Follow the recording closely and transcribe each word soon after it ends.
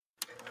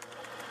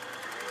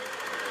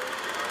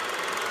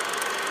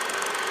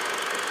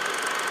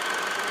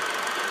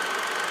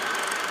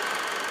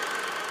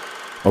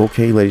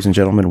Okay, ladies and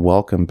gentlemen,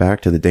 welcome back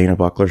to the Dana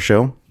Buckler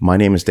Show. My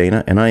name is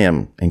Dana, and I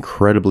am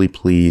incredibly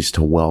pleased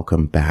to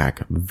welcome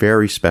back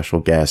very special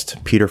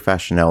guest, Peter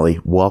Facinelli.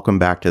 Welcome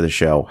back to the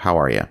show. How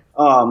are you?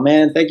 Oh,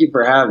 man, thank you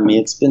for having me.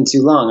 It's been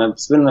too long.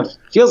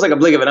 Feels like a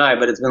blink of an eye,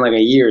 but it's been like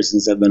a year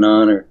since I've been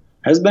on. Or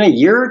has it been a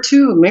year or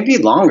two? Maybe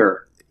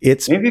longer.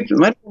 It might have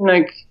been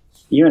like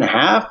a year and a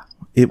half.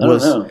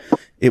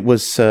 It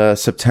was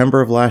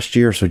September of last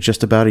year, so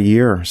just about a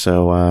year.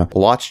 So a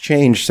lot's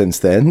changed since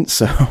then.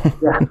 So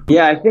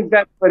yeah, I think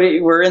that. But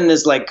we're in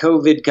this like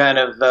COVID kind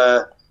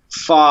of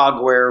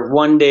fog where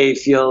one day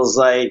feels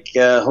like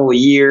a whole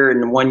year,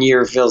 and 1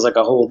 year feels like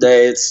a whole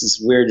day. It's just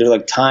weird.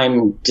 Like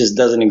time just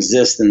doesn't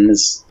exist in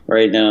this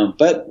right now.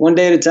 But one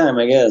day at a time,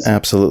 I guess.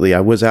 Absolutely. I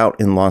was out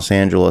in Los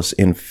Angeles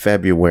in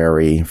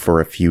February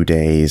for a few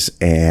days,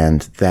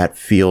 and that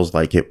feels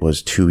like it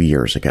was 2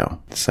 years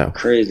ago. So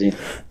crazy.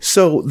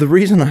 So the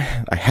reason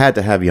I had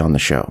to have you on the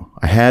show,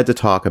 I had to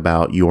talk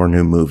about your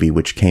new movie,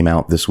 which came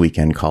out this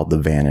weekend called The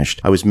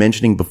Vanished. I was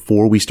mentioning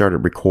before we started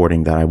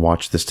recording that I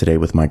watched this today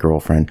with my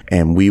girlfriend,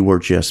 and we were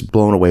just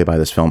blown away by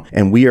this film.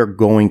 And we are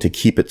going to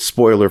keep it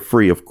spoiler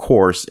free, of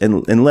course,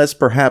 unless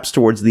perhaps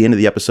towards the end of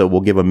the episode,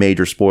 we'll give a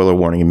major spoiler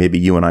warning, and maybe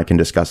you and I can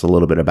discuss a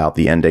little bit about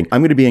the ending.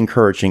 I'm going to be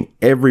encouraging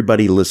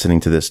everybody listening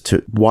to this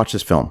to watch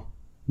this film.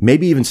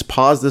 Maybe even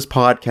pause this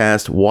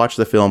podcast, watch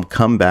the film,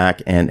 come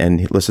back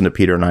and listen to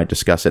Peter and I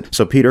discuss it.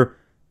 So Peter,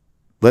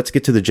 let's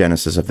get to the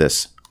genesis of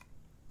this.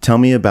 Tell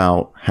me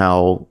about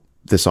how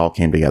this all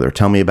came together.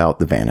 Tell me about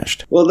The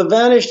Vanished. Well, The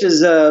Vanished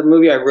is a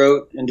movie I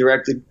wrote and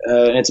directed,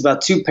 and it's about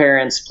two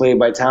parents played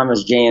by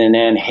Thomas Jane and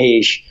Anne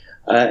Heche,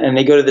 and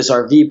they go to this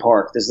RV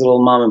park, this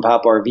little mom and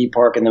pop RV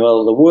park in the middle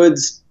of the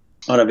woods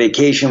on a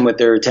vacation with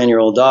their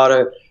 10-year-old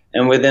daughter.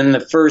 And within the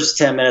first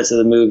 10 minutes of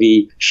the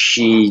movie,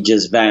 she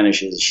just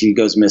vanishes. She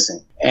goes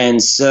missing.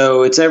 And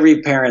so it's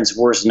every parent's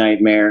worst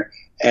nightmare.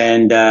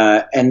 And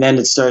then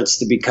it starts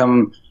to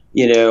become,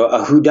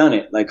 a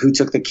whodunit, like who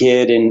took the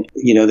kid. And,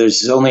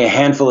 there's only a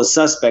handful of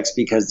suspects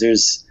because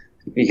the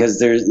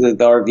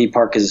RV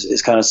park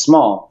is kind of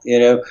small,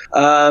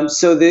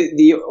 So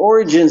the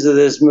origins of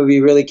this movie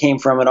really came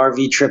from an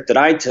RV trip that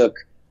I took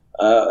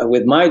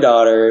with my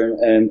daughter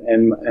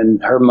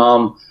and her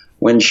mom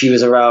when she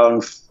was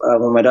around,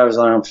 when my daughter was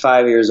around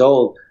 5 years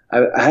old.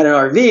 I had an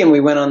RV, and we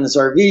went on this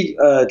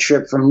RV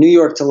trip from New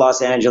York to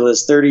Los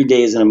Angeles, 30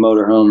 days in a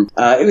motorhome.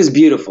 It was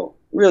beautiful,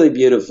 really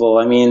beautiful.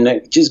 I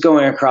mean, just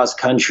going across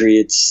country,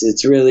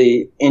 it's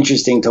really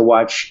interesting to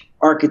watch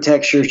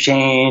architecture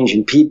change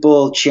and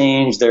people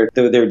change, their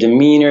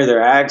demeanor,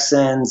 their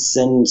accents.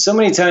 And so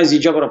many times you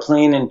jump on a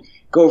plane and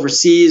go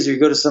overseas, or you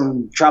go to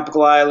some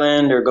tropical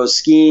island, or go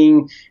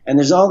skiing, and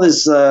there's all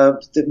this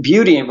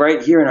beauty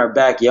right here in our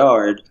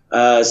backyard.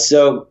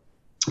 So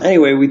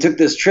anyway, we took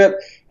this trip,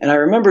 and I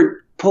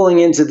remember pulling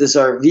into this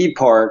RV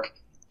park,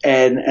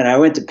 and I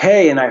went to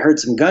pay, and I heard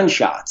some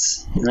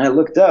gunshots. And I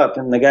looked up,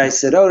 and the guy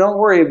said, "Oh, don't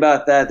worry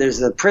about that.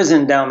 There's a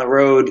prison down the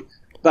road,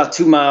 about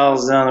 2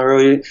 miles down the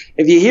road.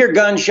 If you hear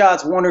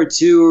gunshots, one or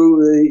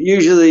two,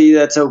 usually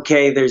that's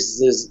okay.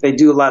 They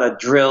do a lot of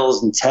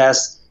drills and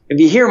tests. If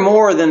you hear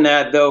more than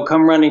that, though,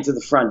 come running to the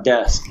front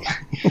desk."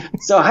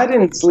 So I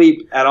didn't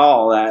sleep at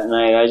all that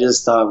night. I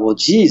just thought, well,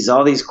 geez,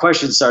 all these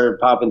questions started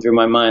popping through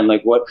my mind.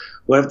 Like, what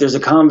if there's a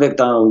convict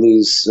on the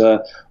loose?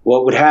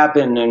 What would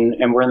happen?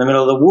 And we're in the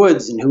middle of the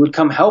woods, and who would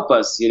come help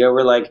us?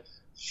 We're like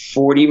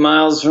 40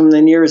 miles from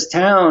the nearest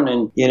town.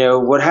 And,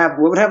 what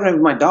would happen if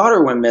my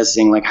daughter went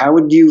missing? Like, how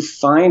would you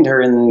find her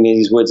in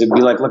these woods? It'd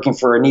be like looking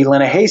for a needle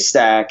in a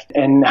haystack.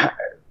 And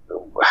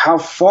how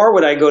far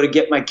would I go to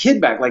get my kid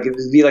back? Like, it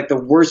would be like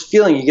the worst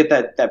feeling. You get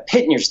that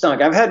pit in your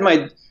stomach. I've had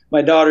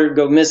my daughter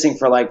go missing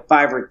for like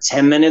 5 or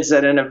 10 minutes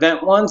at an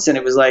event once, and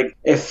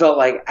it felt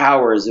like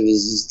hours. It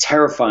was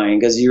terrifying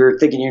because you were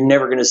thinking you're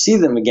never going to see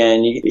them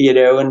again,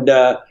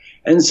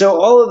 and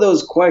so all of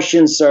those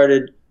questions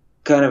started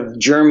kind of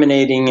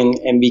germinating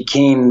and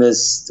became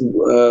this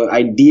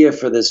idea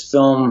for this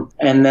film.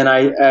 And then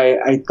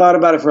I thought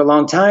about it for a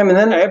long time, and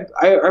then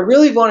I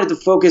really wanted to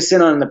focus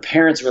in on the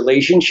parents'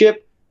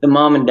 relationship, the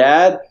mom and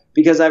dad,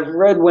 because I've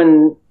read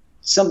when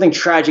something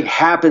tragic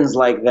happens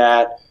like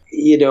that,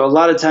 a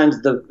lot of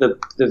times the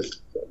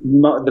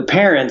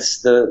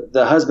parents,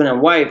 the husband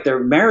and wife, their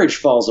marriage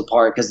falls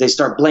apart because they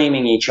start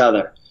blaming each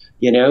other,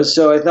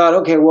 So I thought,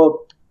 okay,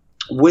 well,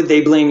 would they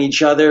blame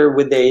each other?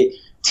 Would they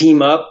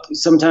team up?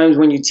 Sometimes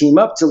when you team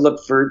up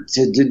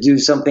to do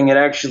something, it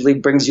actually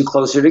brings you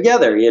closer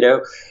together,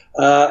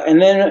 And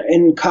then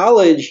in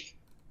college,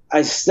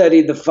 I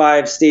studied the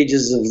 5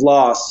 stages of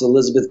loss,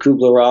 Elizabeth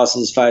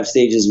Kubler-Ross's 5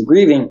 stages of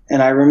grieving.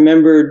 And I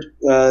remembered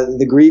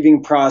the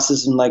grieving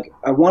process, and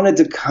I wanted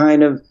to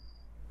kind of,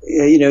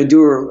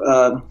 do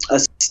a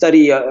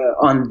study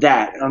on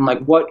that. And I'm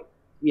like, what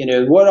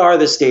are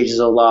the stages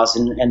of loss,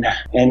 and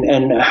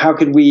how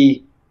could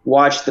we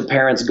watch the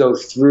parents go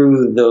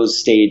through those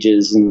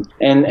stages?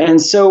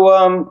 And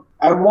so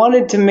I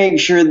wanted to make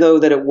sure, though,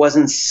 that it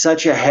wasn't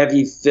such a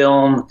heavy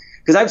film,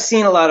 because I've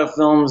seen a lot of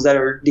films that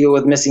deal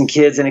with missing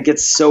kids, and it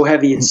gets so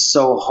heavy, it's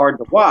so hard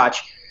to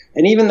watch.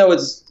 And even though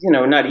it's,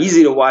 not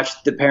easy to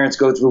watch the parents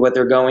go through what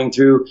they're going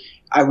through,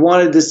 I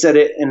wanted to set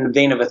it in the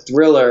vein of a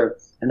thriller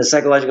and a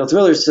psychological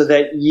thriller so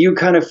that you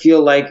kind of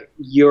feel like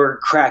you're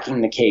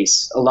cracking the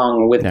case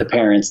along with the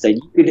parents, that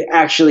you could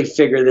actually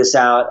figure this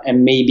out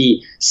and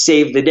maybe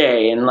save the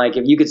day. And like,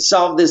 if you could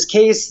solve this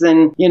case,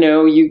 then,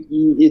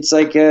 it's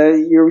like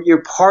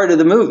you're part of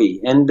the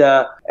movie.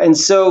 And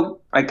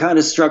so I kind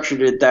of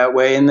structured it that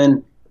way. And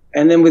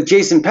then with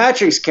Jason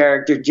Patric's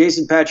character,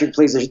 Jason Patric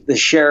plays the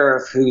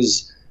sheriff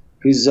who's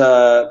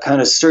kind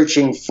of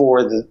searching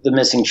for the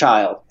missing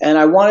child. And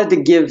I wanted to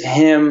give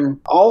him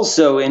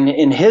also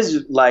in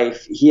his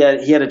life, he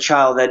had a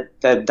child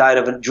that died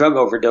of a drug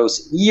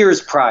overdose years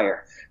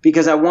prior,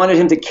 because I wanted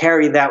him to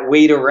carry that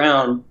weight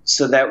around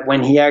so that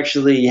when he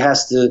actually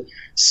has to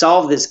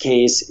solve this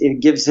case,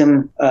 it gives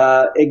him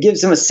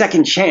a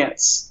second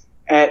chance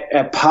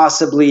at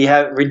possibly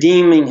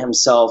redeeming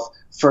himself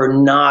for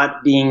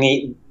not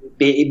being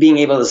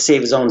able to save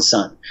his own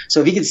son.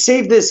 So if he could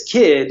save this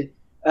kid,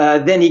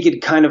 then he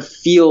could kind of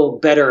feel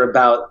better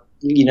about,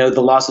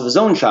 the loss of his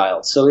own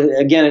child. So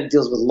again, it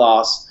deals with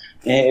loss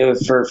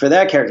for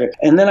that character.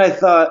 And then I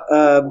thought,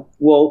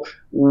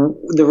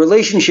 the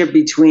relationship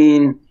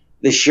between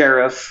the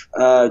sheriff,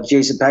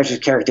 Jason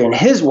Patric's character, and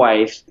his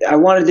wife, I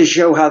wanted to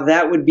show how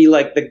that would be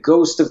like the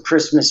ghost of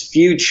Christmas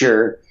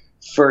future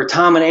for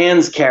Tom and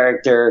Anne's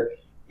character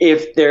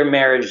if their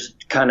marriage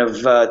kind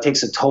of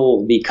takes a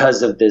toll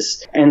because of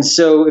this. And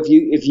so if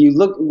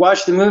you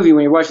watch the movie,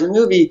 when you're watching the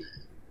movie,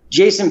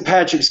 Jason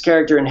Patric's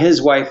character and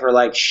his wife are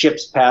like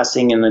ships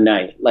passing in the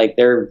night. Like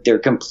they're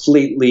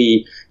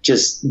completely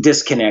just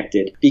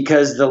disconnected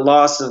because the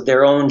loss of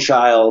their own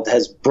child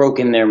has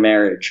broken their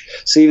marriage.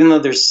 So even though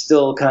they're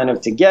still kind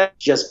of together,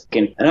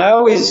 and I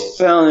always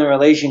found in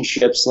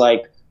relationships,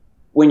 like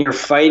when you're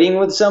fighting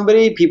with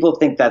somebody, people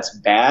think that's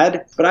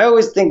bad. But I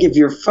always think if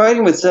you're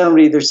fighting with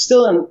somebody, there's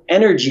still an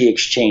energy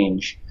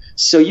exchange.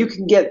 So you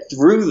can get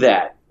through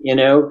that,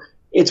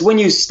 It's when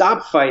you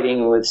stop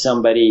fighting with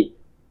somebody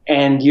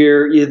and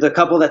you're the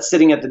couple that's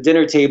sitting at the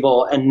dinner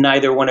table and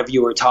neither one of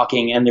you are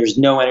talking and there's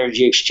no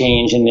energy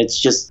exchange and it's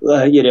just,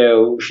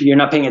 you're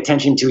not paying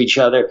attention to each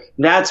other.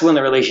 That's when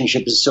the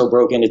relationship is so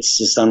broken, it's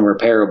just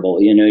unrepairable.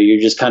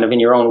 You're just kind of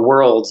in your own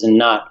worlds and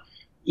not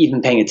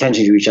even paying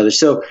attention to each other.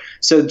 So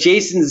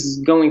Jason's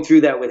going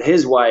through that with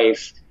his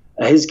wife,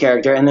 his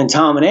character, and then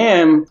Tom and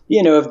Anne,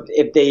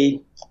 if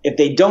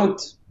they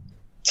don't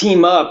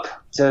team up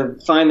to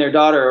find their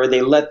daughter, or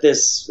they let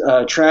this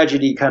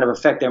tragedy kind of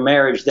affect their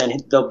marriage, then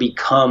they'll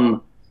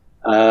become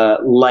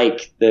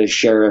like the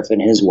sheriff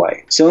and his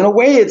wife. So in a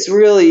way,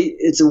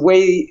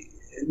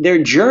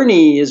 their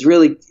journey is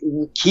really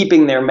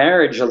keeping their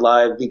marriage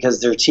alive because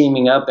they're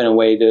teaming up in a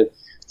way to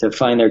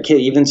find their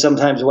kid. Even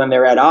sometimes when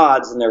they're at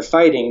odds and they're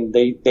fighting,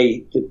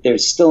 they're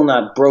still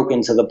not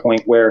broken to the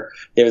point where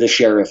they're the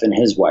sheriff and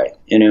his wife.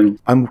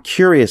 I'm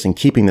curious, and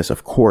keeping this,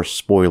 of course,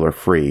 spoiler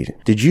free.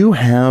 Did you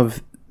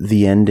have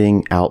the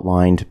ending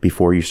outlined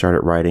before you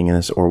started writing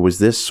this, or was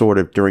this sort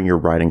of during your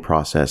writing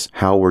process?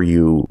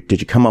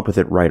 Did you come up with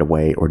it right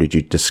away, or did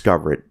you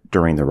discover it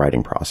during the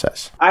writing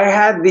process? I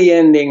had the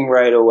ending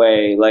right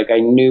away. Like I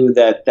knew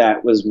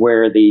that was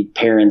where the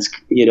parents,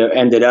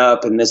 ended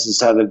up, and this is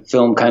how the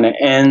film kind of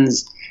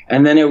ends.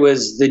 And then it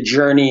was the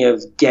journey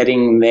of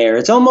getting there.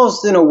 It's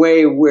almost in a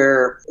way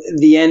where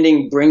the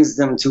ending brings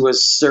them to a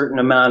certain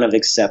amount of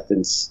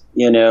acceptance,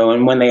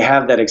 and when they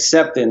have that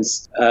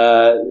acceptance,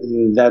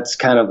 that's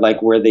kind of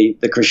like where the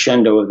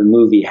crescendo of the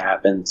movie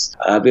happens.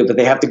 But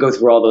they have to go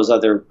through all those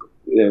other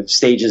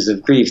stages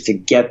of grief to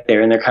get there,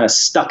 and they're kind of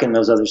stuck in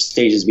those other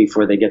stages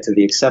before they get to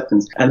the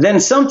acceptance. And then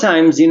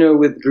sometimes,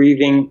 with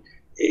grieving,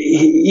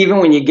 even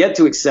when you get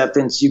to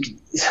acceptance, you can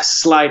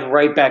slide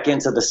right back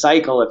into the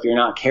cycle if you're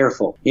not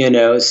careful,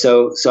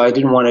 so I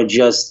didn't want to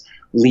just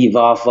leave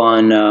off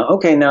on,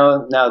 okay,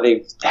 now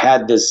they've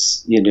had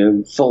this,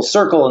 full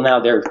circle and now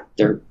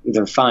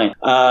they're fine.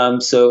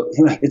 So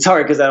it's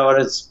hard because I don't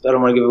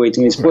want to give away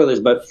too many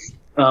spoilers, but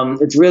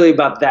it's really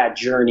about that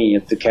journey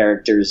of the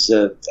characters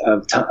of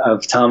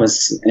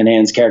Thomas and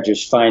Anne's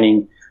characters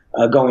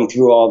going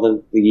through all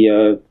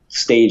the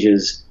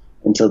stages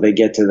until they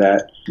get to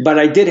that. But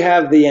I did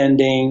have the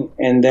ending,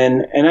 and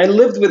I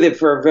lived with it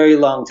for a very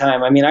long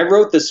time. I mean, I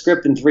wrote the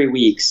script in 3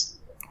 weeks,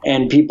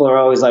 and people are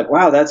always like,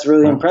 wow, that's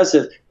really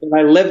impressive. And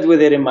I lived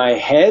with it in my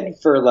head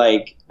for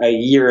like a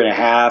year and a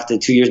half to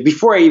 2 years.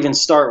 Before I even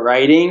start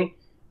writing,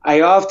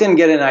 I often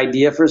get an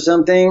idea for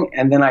something,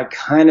 and then I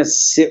kind of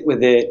sit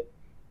with it.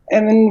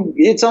 And then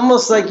it's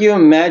almost like you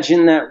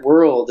imagine that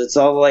world. It's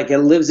all like it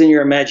lives in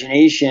your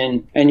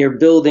imagination, and you're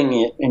building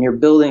it, and you're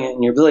building it,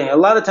 and you're building it. A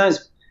lot of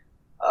times,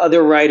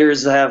 other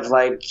writers have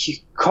like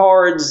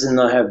cards and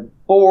they'll have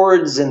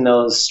boards and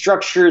they'll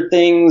structure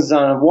things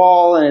on a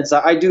wall. And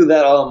I do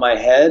that all in my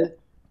head.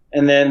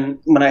 And then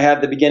when I have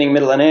the beginning,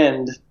 middle, and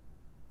end,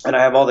 and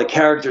I have all the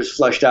characters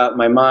fleshed out in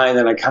my mind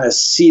and I kind of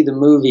see the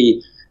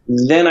movie,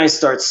 then I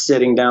start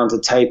sitting down to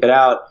type it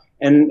out.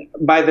 And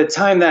by the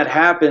time that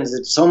happens,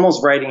 it's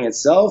almost writing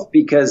itself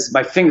because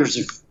my fingers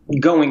are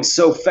going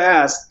so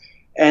fast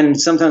And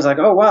sometimes like,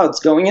 oh, wow, it's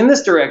going in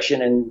this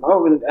direction. And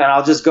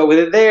I'll just go with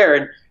it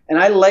there. And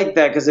I like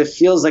that because it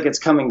feels like it's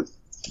coming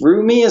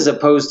through me as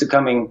opposed to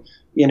coming,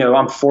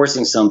 I'm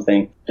forcing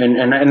something.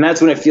 And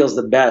that's when it feels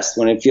the best,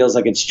 when it feels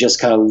like it's just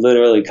kind of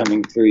literally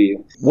coming through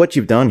you. What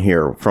you've done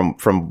here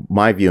from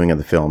my viewing of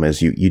the film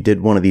is you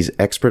did one of these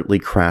expertly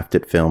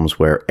crafted films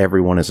where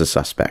everyone is a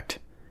suspect.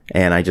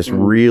 And I just I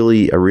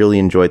really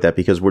enjoyed that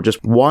because we're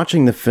just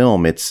watching the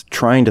film. It's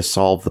trying to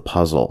solve the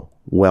puzzle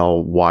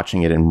while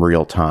watching it in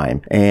real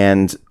time.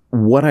 And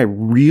what I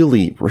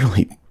really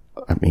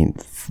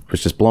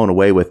was just blown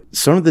away with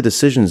some of the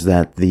decisions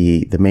that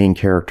the main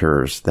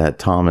characters that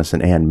Thomas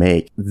and Anne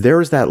make.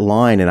 There's that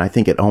line, and I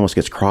think it almost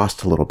gets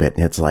crossed a little bit.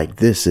 And it's like,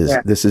 this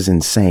is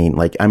insane.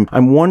 Like,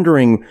 I'm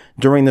wondering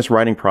during this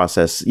writing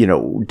process,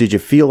 did you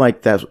feel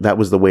like that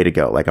was the way to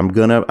go? Like, I'm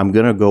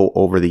gonna go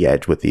over the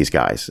edge with these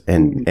guys,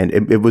 and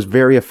it was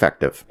very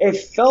effective. It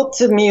felt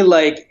to me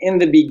like in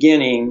the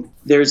beginning,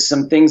 there's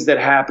some things that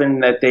happen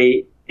that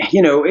they,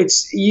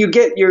 you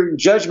get your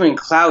judgment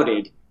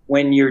clouded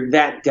when you're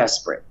that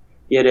desperate,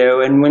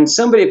 and when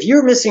if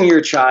you're missing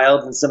your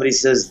child and somebody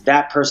says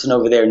that person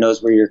over there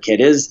knows where your kid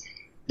is,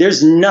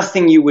 there's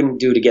nothing you wouldn't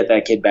do to get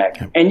that kid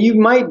back. And you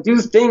might do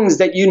things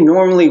that you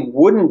normally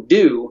wouldn't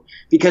do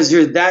because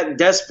you're that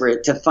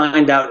desperate to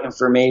find out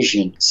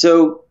information.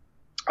 So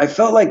I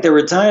felt like there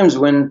were times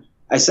when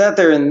I sat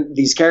there and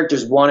these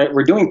characters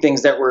were doing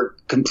things that were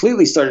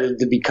completely started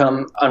to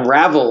become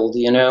unraveled,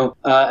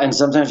 and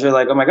sometimes you're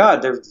like, oh my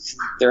God,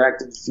 they're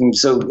acting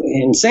so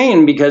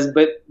insane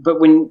but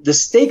when the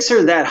stakes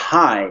are that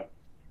high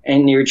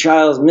and your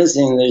child's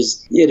missing,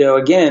 there's,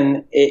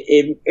 again,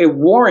 it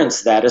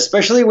warrants that,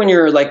 especially when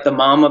you're like the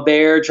mama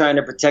bear trying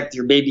to protect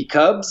your baby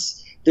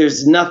cubs.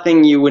 There's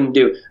nothing you wouldn't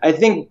do. I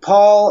think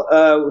Paul,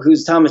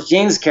 who's Thomas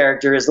Jane's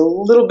character, is a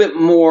little bit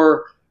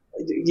more,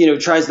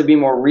 tries to be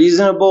more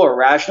reasonable or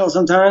rational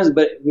sometimes,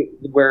 but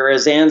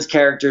whereas Anne's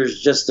character is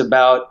just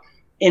about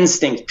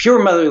instinct,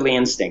 pure motherly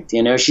instinct.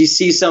 She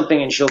sees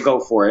something and she'll go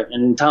for it.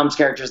 And Tom's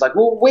character is like,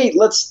 well, wait,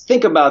 let's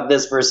think about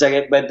this for a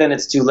second, but then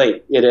it's too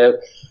late.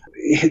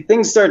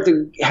 Things start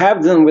to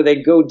have them where they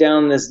go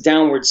down this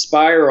downward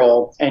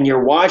spiral, and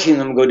you're watching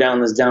them go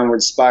down this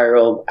downward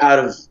spiral out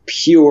of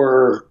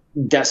pure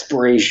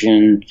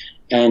desperation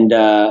and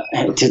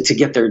to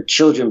get their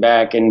children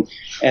back, and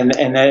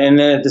then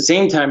at the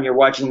same time you're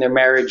watching their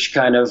marriage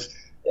kind of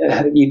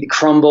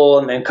crumble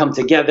and then come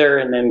together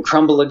and then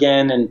crumble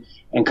again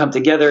and come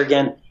together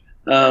again.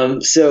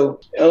 So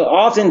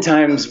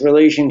oftentimes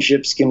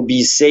relationships can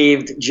be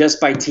saved just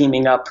by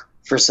teaming up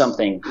for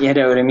something. You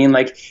know what I mean?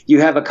 Like,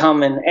 you have a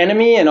common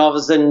enemy and all of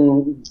a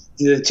sudden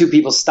the two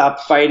people stop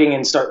fighting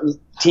and start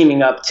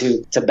teaming up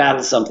to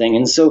battle something.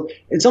 And so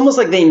it's almost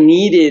like they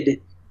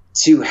needed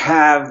to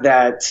have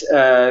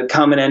that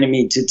common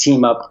enemy to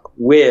team up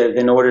with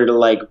in order to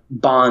like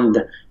bond,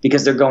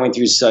 because they're going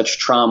through such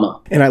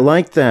trauma. And I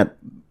like that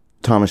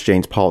Thomas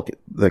Jane's Paul,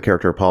 the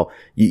character of Paul,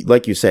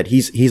 like you said,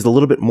 he's a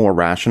little bit more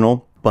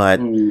rational, but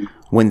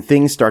when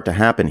things start to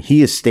happen,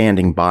 he is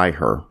standing by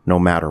her no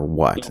matter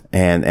what.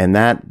 Yeah. And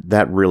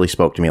that really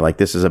spoke to me. Like,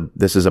 this is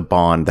a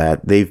bond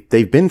that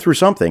they've been through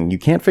something. You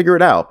can't figure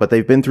it out, but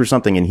they've been through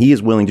something, and he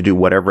is willing to do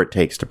whatever it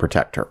takes to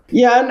protect her.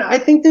 Yeah, and I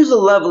think there's a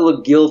level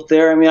of guilt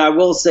there. I mean, I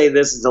will say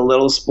this is a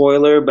little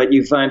spoiler, but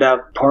you find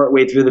out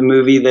partway through the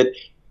movie that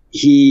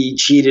he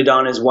cheated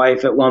on his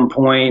wife at one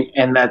point,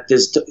 and that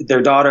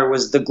their daughter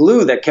was the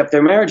glue that kept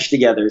their marriage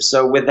together.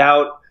 So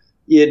without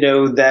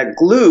that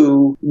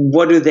glue,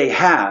 what do they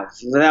have?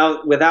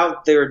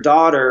 Without their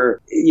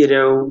daughter,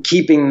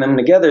 keeping them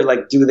together,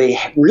 like, do they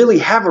really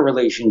have a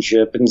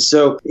relationship? And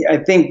so I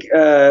think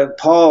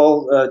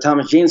Paul,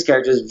 Thomas Jane's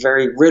character, is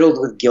very riddled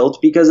with guilt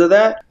because of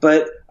that.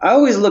 But I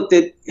always looked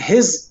at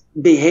his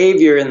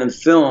behavior in the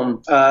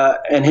film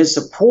and his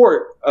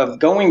support of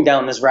going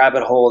down this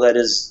rabbit hole that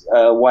his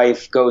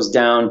wife goes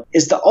down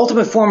is the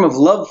ultimate form of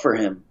love for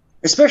him,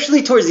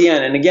 especially towards the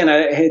end. And again,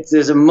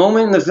 there's a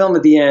moment in the film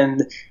at the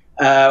end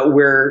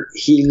where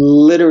he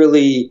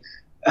literally,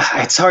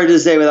 it's hard to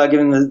say without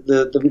giving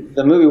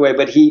the movie away,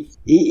 but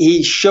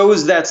he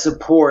shows that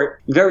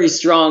support very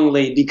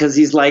strongly, because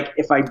he's like,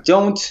 if I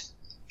don't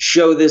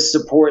show this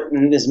support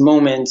in this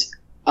moment,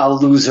 I'll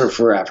lose her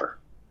forever,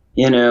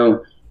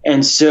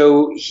 And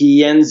so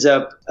he ends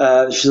up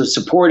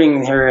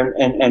supporting her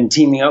and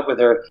teaming up with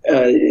her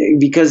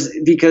because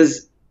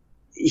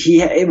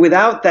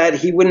without that,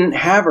 he wouldn't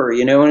have her,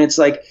 and it's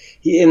like,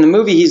 in the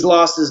movie, he's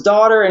lost his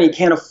daughter and he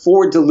can't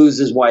afford to lose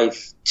his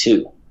wife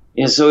too.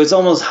 So it's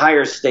almost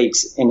higher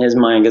stakes in his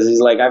mind, because he's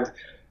like,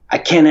 I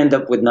can't end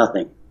up with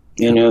nothing,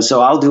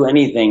 so I'll do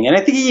anything. And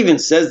I think he even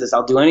says this,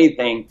 I'll do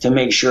anything to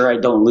make sure I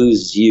don't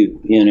lose you,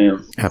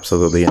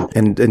 Absolutely.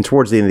 And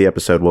towards the end of the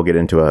episode, we'll get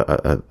into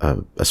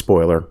a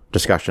spoiler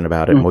discussion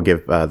about it, and we'll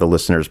give the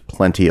listeners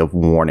plenty of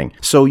warning.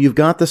 So you've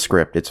got the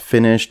script, it's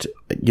finished.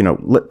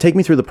 Take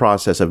me through the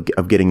process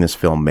of getting this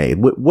film made.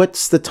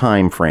 What's the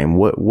time frame?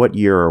 What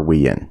year are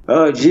we in?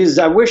 Oh, geez,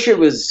 I wish it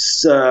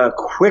was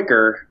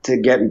quicker to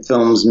get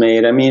films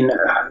made. I mean,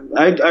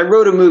 I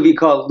wrote a movie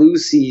called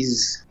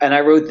Lucy's, and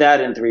I wrote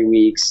that in 3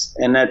 weeks,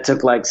 and that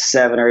took like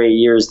 7 or 8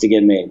 years to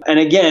get made. And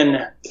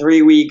again,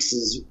 3 weeks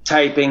is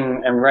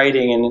typing and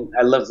writing, and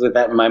I lived with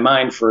that in my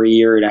mind for a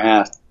year and a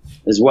half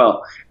as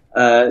well.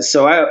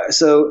 So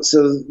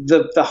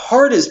the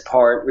hardest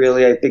part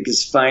really, I think,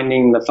 is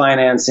finding the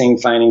financing,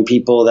 finding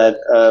people that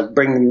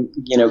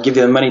give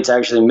you the money to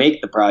actually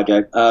make the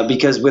project.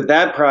 Because with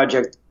that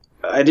project,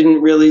 I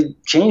didn't really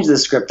change the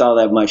script all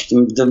that much.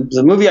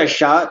 The movie I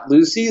shot,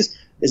 Lucy's,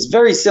 is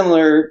very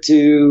similar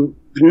to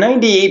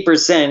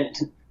 98%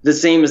 the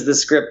same as the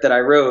script that I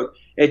wrote.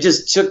 It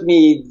just took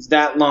me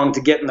that long to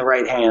get in the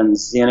right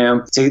hands,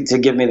 to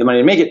give me the money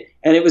to make it.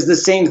 And it was the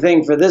same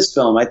thing for this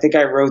film. I think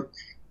I wrote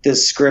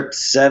this script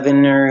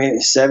 7 or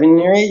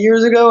 8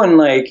 years ago,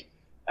 and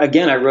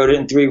again, I wrote it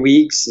in 3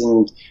 weeks,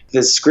 and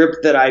the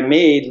script that I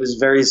made was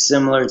very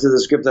similar to the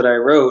script that I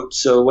wrote,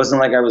 so it wasn't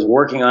like I was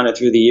working on it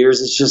through the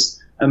years. It's just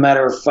a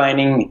matter of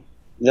finding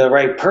the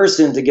right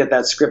person to get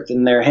that script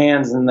in their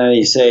hands, and then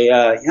you say,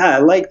 yeah, I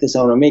like this,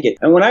 I want to make it.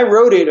 And when I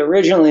wrote it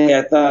originally,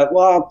 I thought,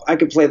 well, I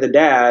could play the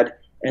dad,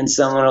 and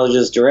someone will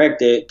just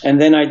direct it. And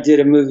then I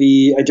did a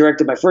movie, I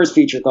directed my first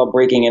feature called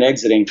Breaking and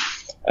Exiting,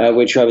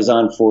 which I was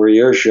on for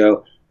your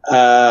show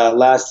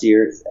last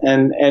year,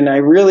 and I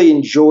really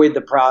enjoyed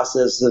the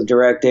process of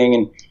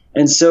directing,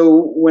 and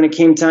so when it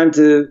came time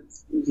to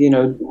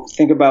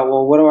think about,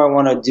 well, what do I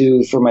want to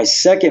do for my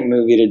second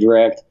movie to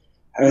direct,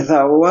 I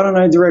thought, well, why don't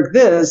I direct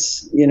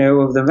this,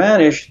 of The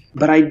Vanished,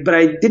 but I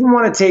didn't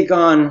want to take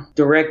on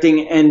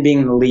directing and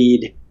being the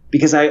lead,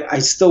 because I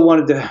still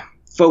wanted to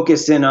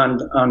focus in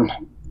on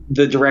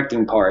the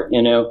directing part.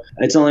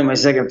 It's only my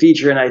second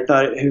feature, and I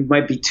thought it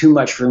might be too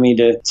much for me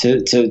to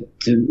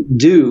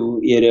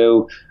do,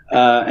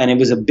 and it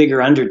was a bigger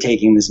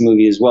undertaking, this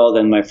movie, as well,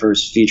 than my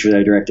first feature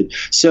that I directed.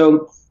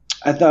 So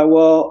I thought,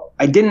 well,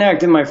 I didn't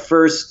act in my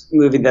first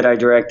movie that I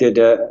directed,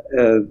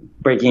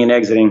 Breaking and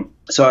Exiting.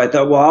 So I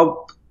thought, well,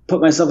 I'll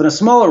put myself in a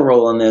smaller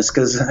role in this,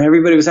 because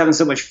everybody was having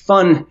so much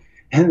fun.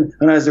 And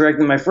when I was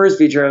directing my first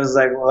feature, I was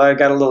like, well, I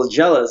got a little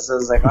jealous. I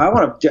was like, well, I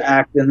want to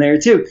act in there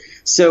too.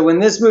 So when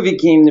this movie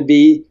came to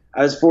be,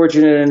 I was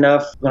fortunate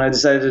enough, when I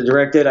decided to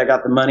direct it, I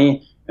got the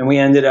money, and we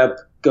ended up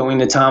going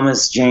to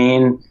Thomas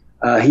Jane.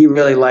 He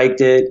really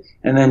liked it.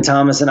 And then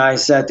Thomas and I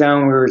sat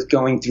down. We were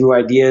going through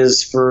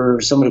ideas for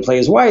someone to play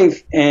his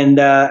wife. And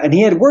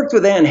he had worked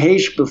with Anne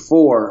Heche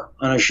before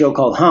on a show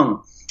called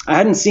Hung. I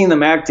hadn't seen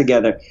them act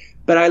together.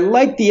 But I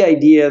liked the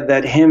idea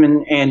that him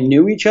and Anne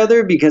knew each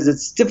other, because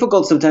it's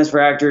difficult sometimes for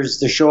actors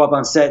to show up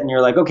on set and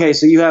you're like, okay,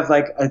 so you have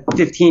like a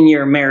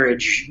 15-year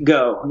marriage,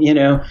 go,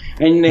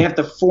 and they have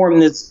to form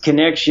this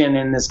connection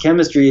and this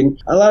chemistry. And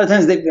a lot of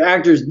times the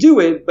actors do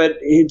it, but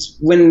it's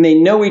when they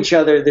know each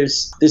other,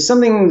 there's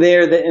something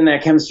there that in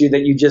that chemistry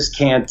that you just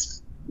can't,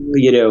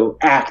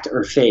 act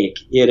or fake,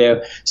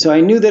 So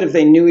I knew that if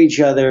they knew each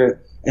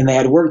other and they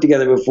had worked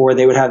together before,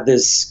 they would have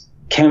this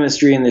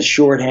chemistry and this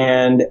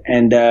shorthand,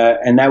 and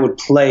that would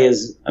play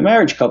as a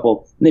marriage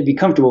couple, and they'd be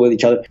comfortable with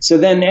each other. So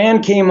then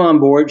Anne came on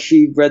board.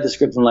 She read the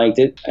script and liked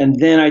it, and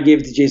then I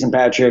gave it to Jason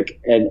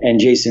Patrick, and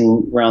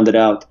Jason rounded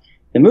out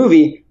the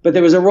movie. But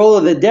there was a role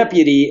of the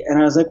deputy, and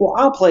I was like, well,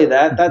 I'll play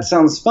that. That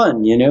sounds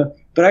fun,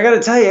 But I got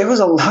to tell you, it was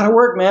a lot of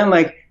work, man.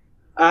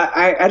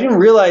 I didn't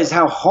realize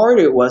how hard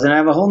it was, and I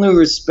have a whole new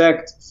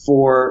respect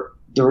for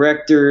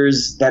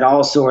directors that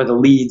also are the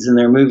leads in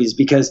their movies,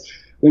 because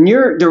when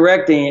you're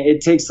directing, it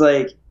takes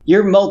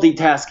you're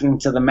multitasking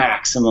to the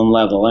maximum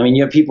level. I mean,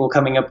 you have people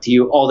coming up to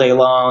you all day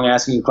long,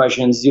 asking you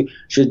questions. Do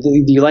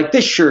you like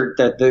this shirt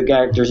that the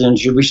actor's in?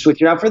 Should we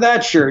switch it out for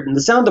that shirt? And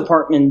the sound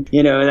department,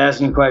 is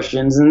asking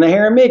questions, and the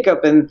hair and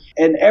makeup, and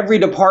every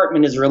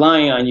department is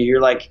relying on you. You're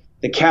like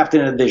the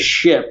captain of this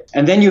ship.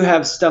 And then you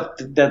have stuff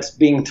that's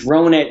being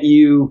thrown at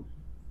you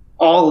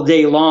all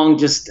day long.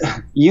 Just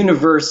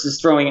universe is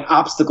throwing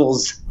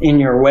obstacles in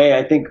your way.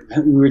 I think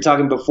we were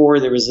talking before,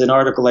 there was an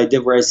article I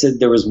did where I said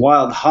there was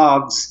wild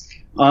hogs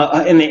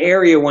in the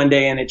area one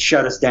day, and it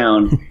shut us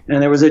down.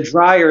 And there was a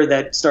dryer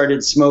that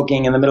started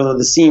smoking in the middle of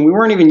the scene. We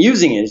weren't even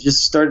using it. It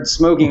just started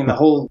smoking, and the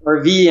whole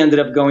RV ended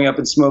up going up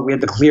in smoke. We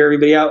had to clear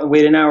everybody out and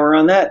wait an hour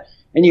on that.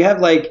 And you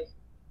have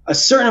a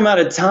certain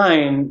amount of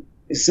time.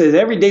 It says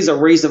every day's a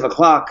race of a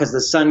clock, because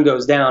the sun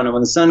goes down, and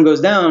when the sun goes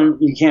down,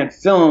 you can't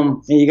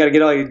film, and you got to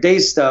get all your day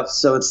stuff.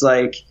 So it's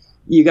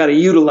you got to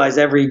utilize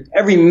every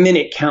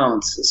minute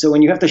counts. So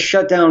when you have to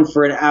shut down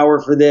for an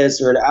hour for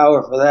this or an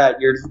hour for that,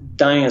 you're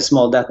dying a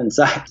small death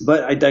inside.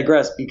 But I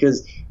digress,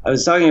 because I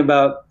was talking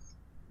about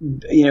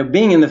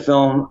being in the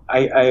film.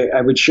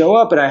 I would show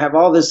up, and I have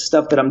all this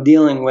stuff that I'm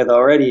dealing with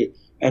already,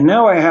 and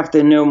now I have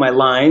to know my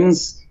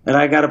lines. And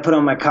I got to put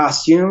on my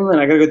costume, and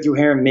I got to go through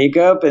hair and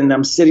makeup, and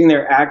I'm sitting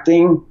there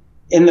acting,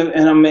 and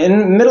I'm in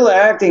the middle of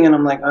acting, and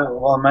I'm like, oh,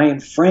 well, am I in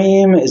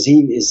frame? Is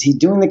he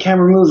doing the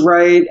camera move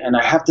right? And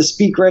I have to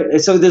speak right. And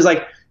so there's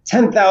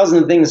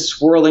 10,000 things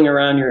swirling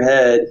around your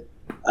head,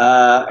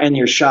 and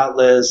your shot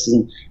list,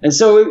 and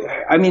so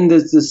I mean,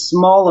 there's this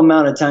small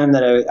amount of time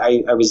that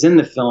I was in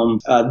the film.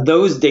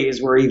 Those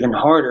days were even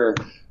harder,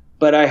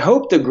 but I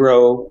hope to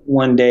grow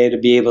one day to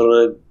be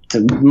able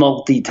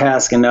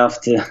multitask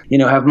enough to,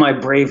 have my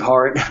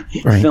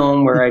Braveheart Right.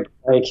 film where I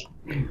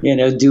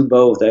do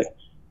both.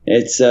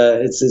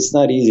 It's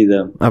not easy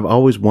though. I've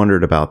always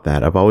wondered about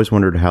that. I've always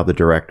wondered how the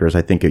directors,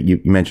 I think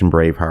you mentioned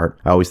Braveheart.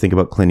 I always think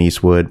about Clint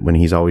Eastwood when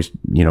he's always,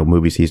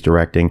 movies he's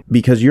directing,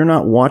 because you're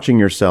not watching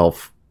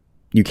yourself.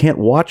 You can't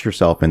watch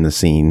yourself in the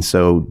scene.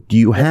 So do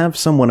you have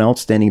someone else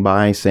standing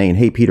by saying,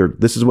 hey, Peter,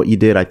 this is what you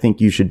did. I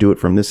think you should do it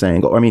from this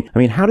angle. I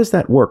mean, how does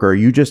that work? Or are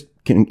you just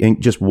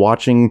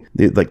watching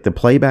the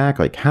playback?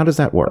 Like, how does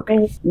that work?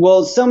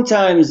 Well,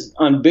 sometimes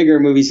on bigger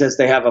movie sets,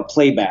 they have a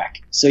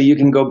playback. So you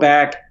can go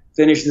back,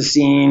 finish the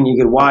scene.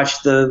 You could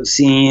watch the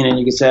scene and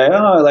you could say,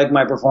 oh, I like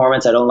my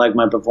performance. I don't like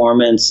my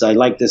performance. I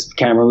like this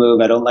camera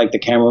move. I don't like the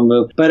camera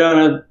move. But on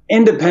an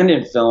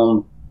independent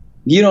film,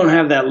 you don't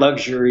have that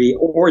luxury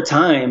or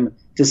time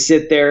to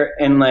sit there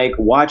and like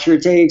watch your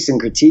takes and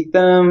critique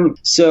them.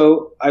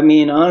 So, I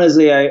mean,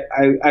 honestly,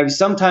 I've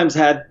sometimes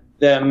had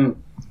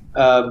them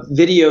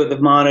video the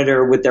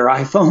monitor with their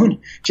iPhone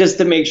just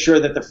to make sure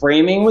that the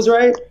framing was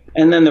right.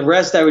 And then the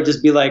rest, I would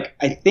just be like,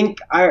 I think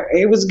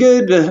it was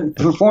good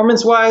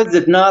performance-wise.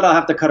 If not, I'll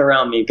have to cut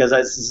around me because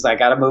I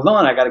got to move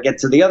on. I got to get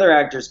to the other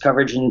actors'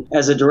 coverage. And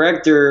as a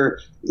director,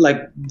 like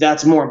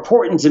that's more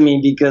important to me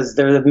because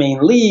they're the main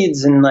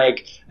leads. And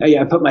like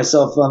I put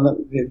myself on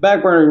the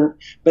back burner.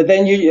 But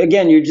then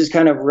you're just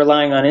kind of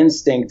relying on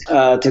instinct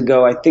to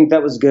go. I think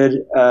that was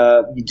good.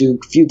 You do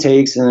a few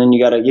takes and then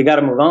you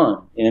gotta move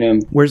on.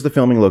 Where's the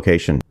filming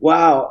location?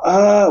 Wow.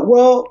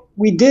 Well,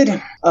 we did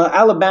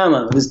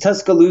Alabama. It was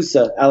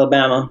Tuscaloosa,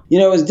 Alabama.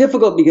 It was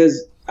difficult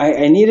because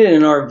I needed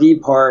an RV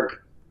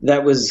park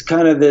that was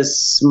kind of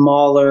this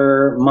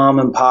smaller mom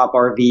and pop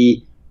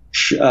RV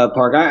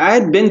park. I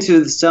had been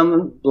to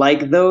some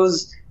like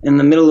those in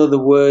the middle of the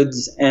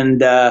woods, and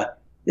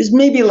there's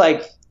maybe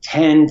like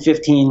 10,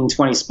 15,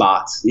 20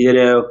 spots,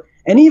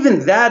 And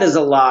even that is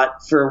a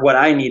lot for what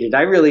I needed.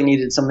 I really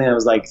needed something that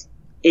was like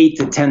 8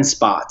 to 10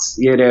 spots,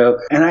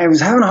 And I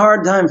was having a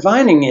hard time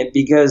finding it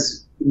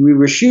because we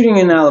were shooting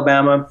in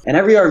Alabama, and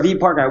every RV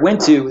park I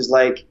went to was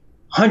like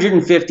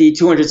 150,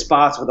 200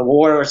 spots with a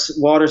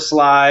water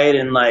slide,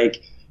 and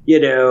like,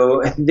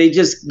 they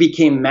just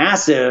became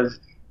massive.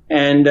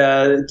 And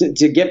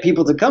to get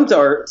people to come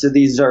to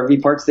these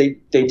RV parks,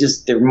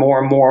 they're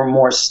more and more and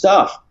more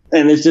stuff,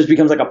 and it just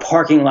becomes like a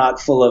parking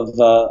lot full of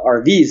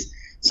RVs.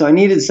 So I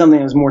needed something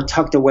that was more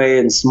tucked away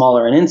and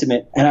smaller and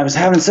intimate, and I was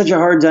having such a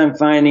hard time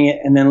finding it.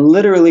 And then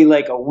literally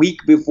like a week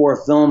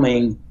before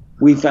filming,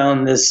 we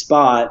found this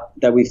spot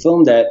that we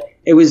filmed at.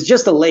 It was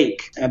just a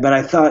lake, but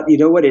I thought, you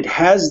know what? It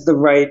has the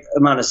right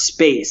amount of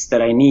space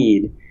that I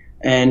need,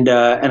 and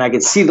I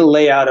could see the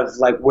layout of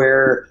like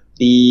where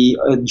the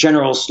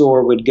general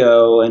store would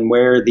go and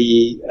where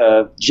the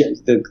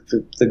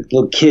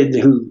little kid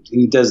who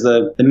does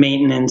the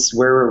maintenance,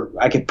 where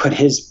I could put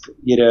his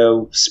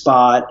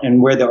spot,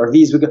 and where the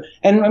RVs would go.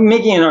 And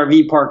making an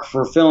RV park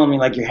for filming,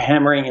 like you're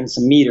hammering in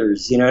some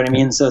meters, you know what I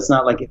mean? So it's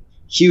not like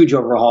huge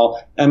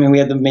overhaul. I mean, we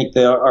had to make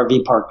the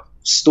RV park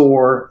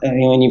store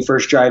when you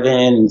first drive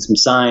in and some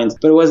signs,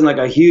 but it wasn't like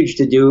a huge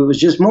to do. It was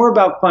just more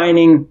about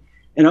finding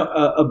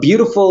a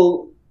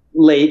beautiful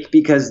lake,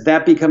 because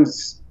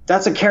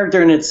that's a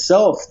character in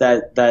itself,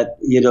 that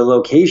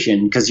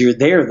location, because you're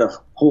there the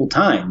whole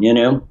time,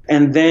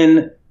 and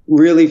then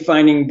really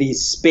finding the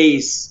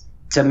space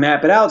to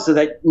map it out so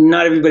that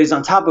not everybody's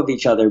on top of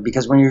each other,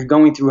 because when you're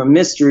going through a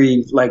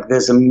mystery like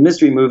this, a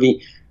mystery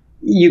movie,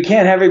 you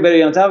can't have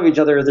everybody on top of each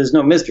other or there's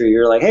no mystery.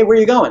 You're like, hey, where are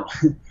you going?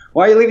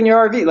 Why are you leaving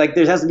your RV? Like,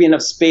 there has to be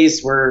enough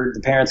space where the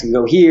parents can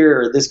go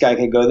here, or this guy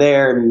can go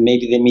there, and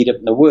maybe they meet up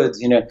in the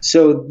woods,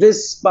 So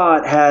this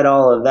spot had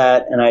all of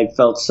that, and I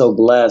felt so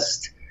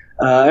blessed.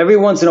 Every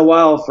once in a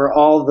while, for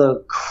all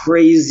the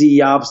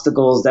crazy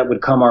obstacles that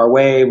would come our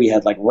way, we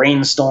had like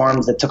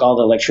rainstorms that took all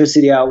the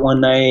electricity out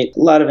one night, a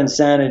lot of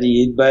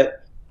insanity.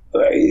 But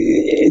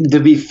to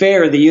be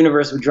fair, the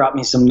universe would drop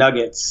me some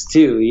nuggets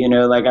too.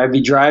 Like I'd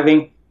be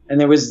driving, and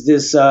there was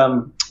this,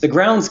 the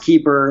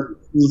groundskeeper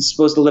was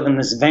supposed to live in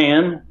this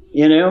van,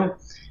 and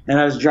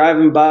I was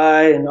driving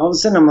by, and all of a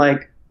sudden I'm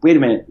like, wait a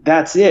minute,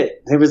 that's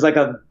it. There was like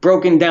a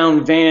broken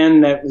down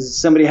van that was,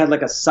 somebody had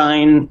like a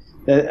sign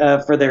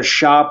for their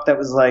shop that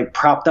was like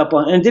propped up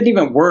on, and it didn't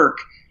even work.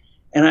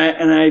 And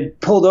I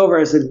pulled over.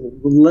 I said,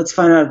 well, let's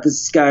find out if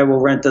this guy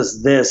will rent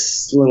us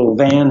this little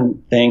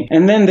van thing.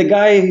 And then the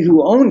guy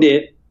who owned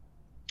it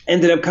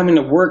ended up coming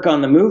to work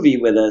on the movie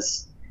with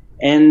us.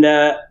 And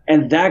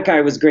that guy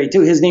was great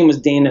too. His name was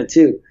Dana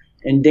too.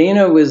 And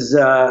Dana was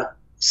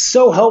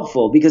so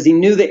helpful because he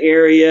knew the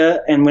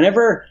area. And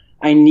whenever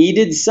I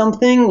needed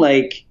something,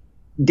 like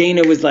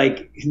Dana was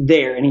like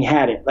there and he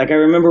had it. Like I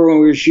remember when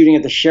we were shooting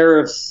at the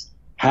sheriff's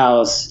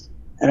house,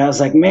 and I was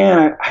like,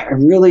 man, I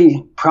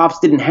really, props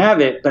didn't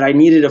have it, but I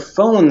needed a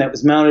phone that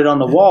was mounted on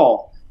the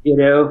wall,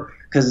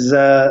 because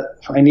I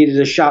needed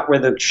a shot where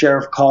the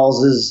sheriff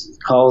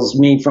calls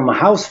me from a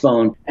house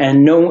phone,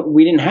 and no,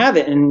 we didn't have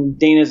it. And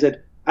Dana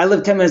said, I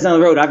live 10 minutes down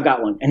the road, I've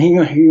got one. And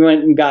he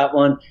went and got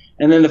one.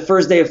 And then the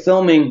first day of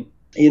filming,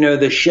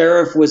 the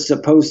sheriff was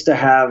supposed to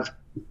have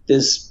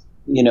this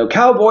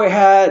cowboy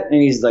hat,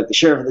 and he's like the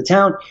sheriff of the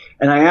town.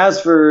 And I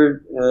asked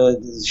for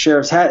the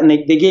sheriff's hat, and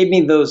they gave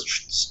me those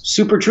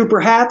Super Trooper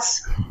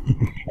hats,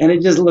 and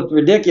it just looked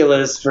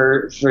ridiculous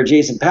for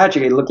Jason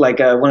Patrick. It looked like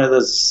one of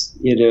those,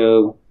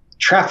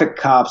 traffic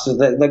cops with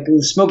like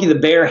Smokey the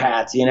Bear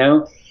hats,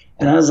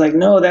 And I was like,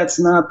 no, that's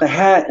not the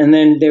hat. And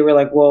then they were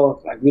like,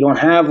 well, we don't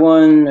have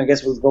one. I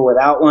guess we'll go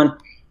without one.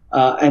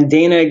 And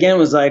Dana again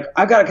was like,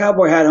 I got a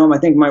cowboy hat at home. I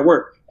think it might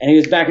work. And he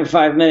was back in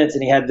 5 minutes,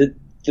 and he had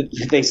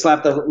they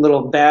slapped a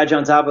little badge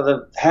on top of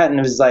the hat, and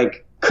it was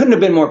like, couldn't have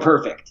been more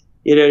perfect.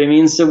 You know what I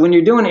mean? So when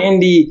you're doing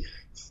indie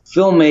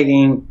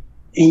filmmaking,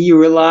 you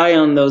rely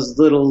on those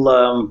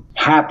little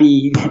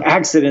happy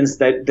accidents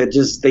that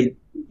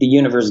the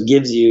universe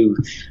gives you,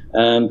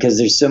 because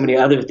there's so many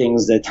other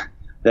things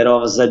that all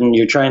of a sudden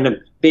you're trying to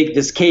bake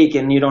this cake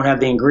and you don't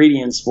have the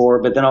ingredients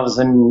for, but then all of a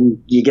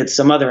sudden you get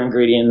some other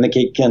ingredient and the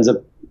cake ends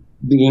up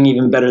being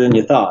even better than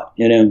you thought,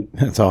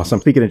 That's awesome.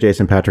 Speaking of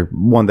Jason Patrick,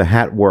 the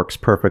hat works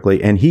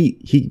perfectly, and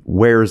he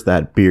wears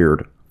that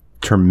beard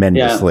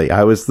tremendously.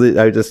 Yeah.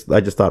 I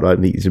just thought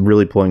he's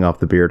really pulling off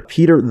the beard.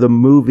 Peter, the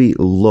movie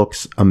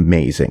looks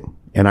amazing.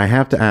 And I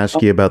have to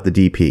ask you about the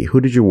DP.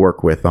 Who did you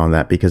work with on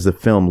that? Because the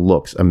film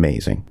looks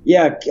amazing.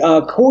 Yeah,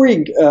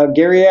 Corey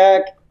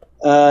Gariak,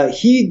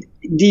 he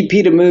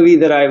DP'd a movie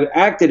that I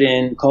acted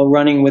in called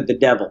Running with the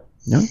Devil.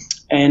 Yeah.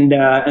 And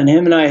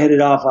him and I hit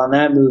it off on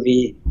that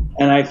movie.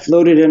 And I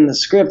floated him the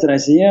script, and I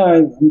said,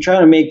 I'm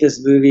trying to make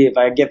this movie. If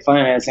I get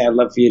financing, I'd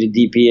love for you to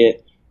DP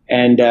it.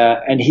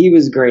 And he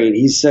was great.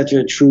 He's such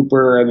a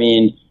trooper. I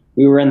mean,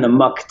 we were in the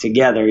muck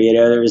together.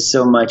 There was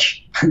so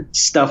much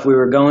stuff we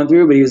were going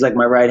through, but he was like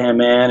my right-hand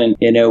man. And,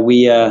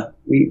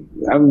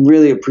 I'm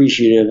really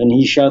appreciative. And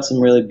he shot some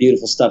really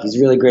beautiful stuff. He's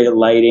really great at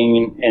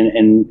lighting,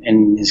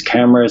 and his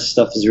camera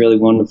stuff is really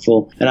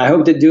wonderful. And I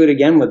hope to do it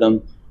again with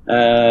him.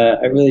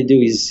 I really do.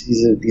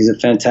 He's a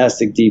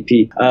fantastic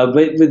DP.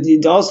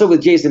 But also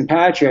with Jason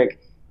Patrick,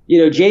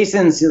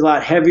 Jason's a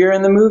lot heavier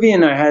in the movie,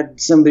 and I had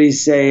somebody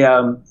say,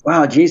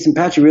 wow, Jason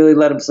Patrick really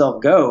let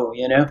himself go,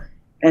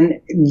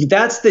 And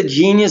that's the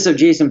genius of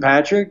Jason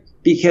Patrick,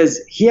 because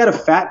he had a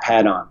fat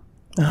pad on.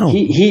 Oh.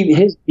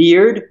 His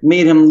beard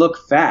made him look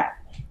fat.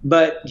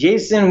 But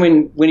Jason,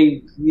 when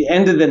he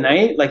ended the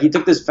night, like, he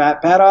took this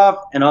fat pad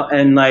off,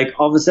 and like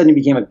all of a sudden he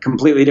became a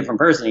completely different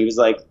person. He was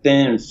like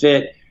thin and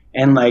fit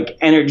and like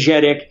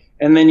energetic.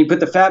 And then you put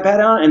the fat pad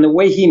on, and the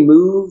way he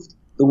moved,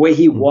 the way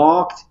he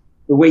walked,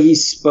 the way he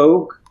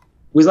spoke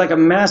was like a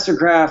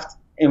mastercraft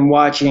in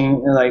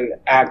watching, like,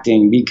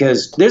 acting.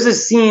 Because there's a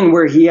scene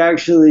where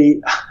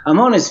I'm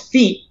on his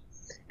feet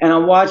and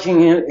I'm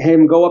watching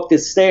him go up the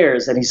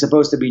stairs, and he's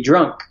supposed to be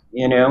drunk,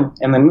 in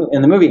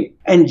the movie.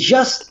 And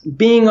just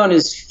being on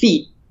his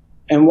feet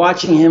and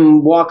watching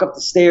him walk up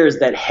the stairs,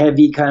 that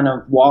heavy kind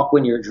of walk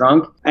when you're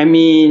drunk. I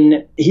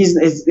mean,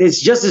 it's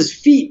just his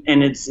feet,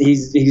 and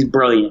he's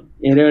brilliant.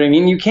 You know what I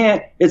mean? You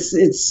can't.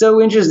 It's so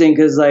interesting,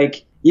 because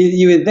like,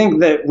 you would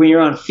think that when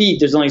you're on feet,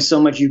 there's only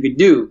so much you could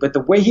do. But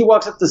the way he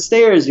walks up the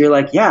stairs, you're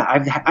like, yeah,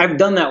 I've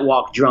done that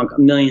walk drunk a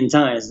million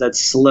times. That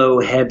slow,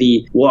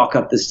 heavy walk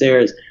up the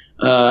stairs.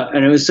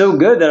 And it was so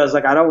good that I was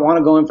like, I don't want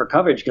to go in for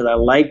coverage, because I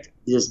liked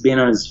just being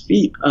on his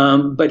feet.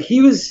 But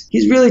he's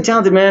really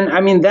talented, man. I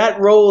mean, that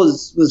role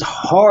was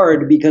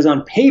hard, because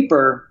on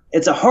paper,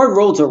 it's a hard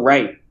role to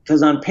write.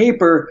 Because on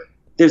paper,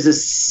 there's a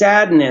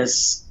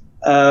sadness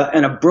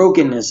and a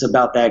brokenness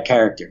about that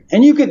character.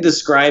 And you could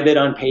describe it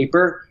on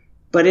paper,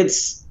 but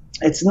it's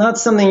not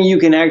something you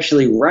can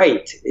actually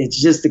write. It's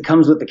just, it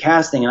comes with the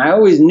casting. And I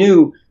always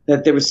knew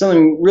that there was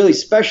something really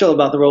special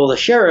about the role of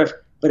the sheriff,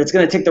 but it's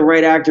going to take the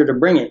right actor to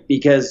bring it,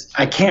 because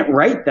I can't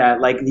write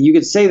that. Like, you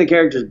could say the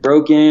character's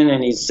broken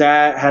and he's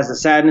sad, has a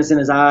sadness in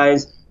his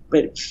eyes,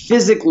 but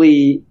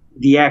physically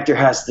the actor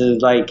has to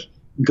like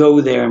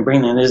go there and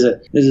bring that.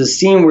 There's a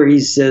scene where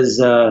he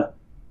says, I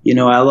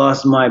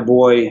lost my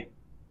boy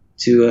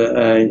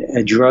to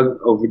a drug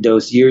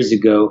overdose years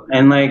ago.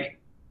 And like,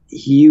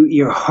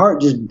 your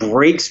heart just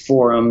breaks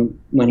for him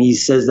when he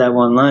says that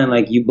one line.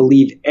 Like, you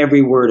believe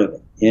every word of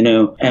it,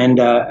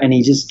 and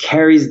he just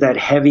carries that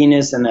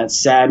heaviness and that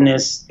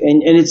sadness.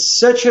 And it's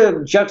such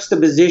a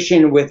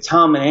juxtaposition with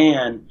Tom and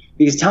Ann,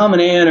 because Tom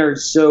and Ann are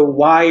so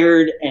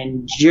wired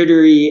and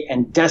jittery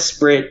and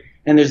desperate,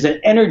 and there's an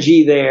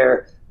energy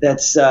there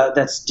that's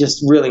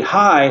just really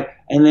high.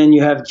 And then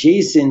you have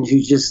Jason,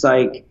 who's just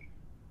like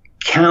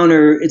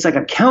it's like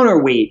a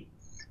counterweight,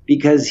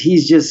 because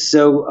he's just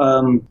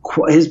so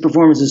his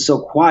performance is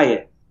so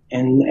quiet,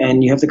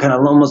 and you have to kind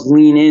of almost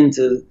lean in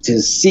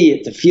to see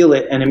it, to feel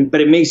it, but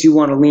it makes you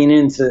want to lean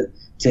into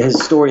his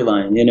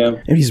storyline,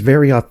 And he's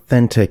very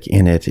authentic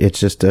in it.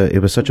 It's just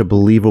it was such a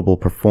believable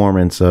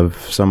performance of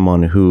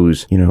someone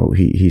who's,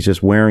 he's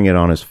just wearing it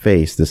on his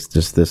face.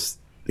 This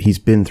he's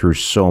been through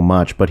so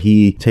much, but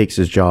he takes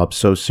his job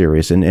so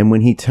serious. And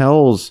when he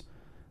tells,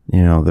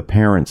 the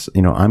parents,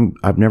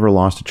 I've never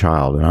lost a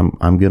child, and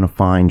I'm going to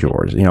find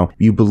yours.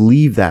 You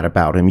believe that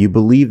about him. You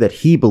believe that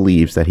he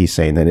believes that he's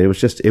saying that.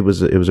 It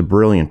was a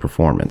brilliant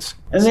performance.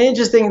 And the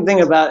interesting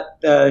thing about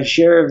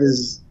Sheriff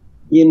is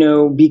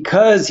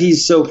because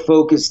he's so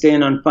focused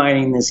in on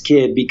finding this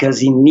kid because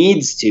he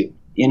needs to,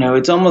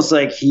 it's almost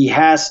like he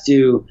has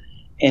to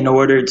in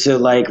order to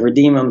like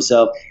redeem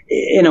himself.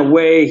 In a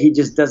way, he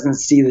just doesn't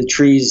see the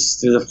trees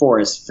through the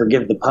forest,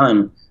 forgive the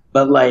pun,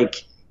 but like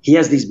he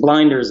has these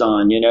blinders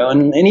on,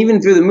 and even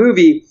through the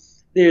movie,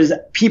 there's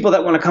people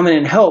that want to come in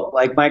and help.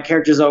 Like my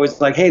character's always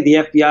like, hey, the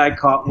FBI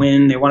caught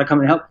wind, they want to come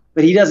in and help.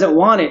 But he doesn't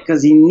want it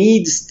because he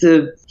needs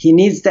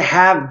to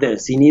have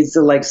this. He needs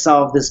to like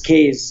solve this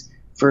case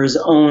for his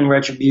own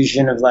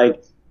retribution of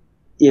like,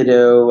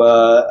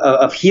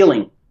 of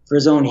healing, for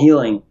his own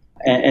healing.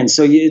 And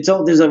so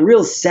there's a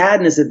real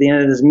sadness at the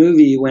end of this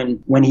movie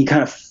when he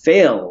kind of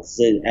fails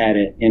at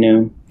it,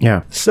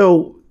 Yeah.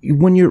 So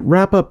when you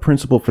wrap up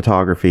principal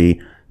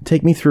photography,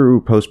 take me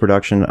through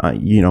post-production.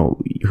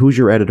 Who's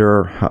your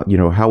editor?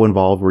 How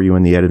involved were you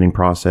in the editing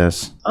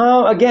process?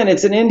 Again,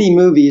 it's an indie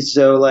movie.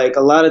 So like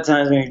a lot of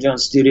times when you're doing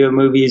studio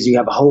movies, you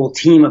have a whole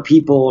team of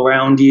people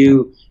around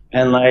you.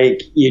 And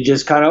like you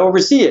just kind of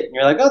oversee it. And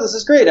you're like, oh, this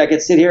is great. I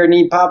could sit here and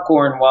eat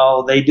popcorn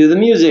while they do the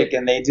music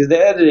and they do the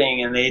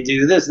editing and they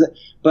do this.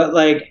 But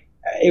like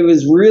it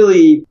was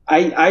really,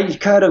 I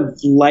kind of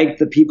liked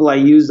the people I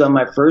used on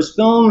my first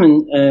film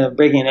and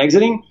Breaking and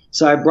Exiting.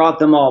 So I brought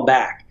them all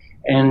back.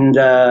 And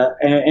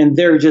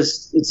they're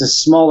just, it's a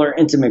smaller,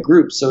 intimate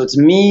group. So it's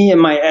me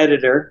and my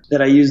editor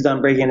that I used on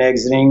Breaking and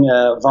Exiting,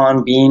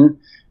 Vaughn Bean.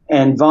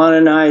 And Vaughn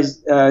and I,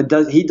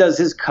 he does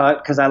his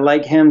cut because I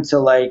like him to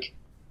like,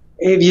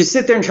 if you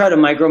sit there and try to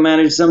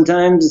micromanage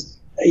sometimes,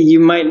 you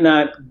might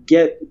not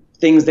get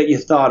things that you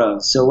thought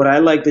of. So what I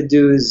like to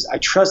do is I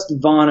trust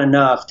Vaughn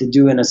enough to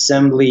do an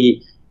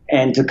assembly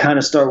and to kind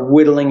of start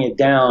whittling it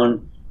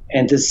down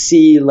and to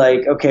see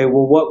like, okay,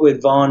 well, what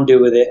would Vaughn do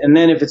with it? And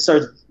then if it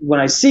starts, when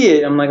I see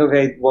it, I'm like,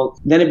 okay, well,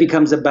 then it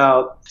becomes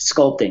about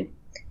sculpting.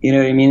 You know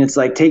what I mean? It's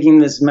like taking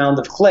this mound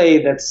of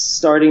clay that's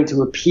starting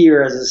to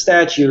appear as a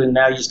statue, and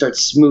now you start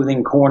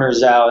smoothing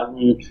corners out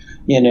and,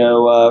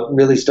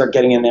 really start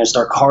getting in there,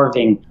 start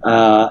carving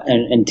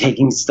and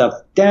taking stuff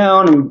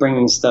down and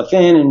bringing stuff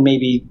in and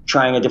maybe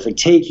trying a different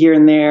take here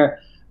and there.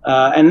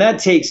 And that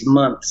takes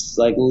months,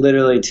 like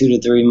literally 2 to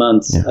 3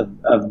 months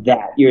of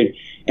that.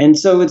 And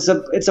so it's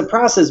a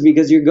process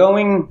because you're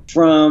going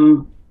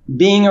from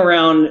being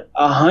around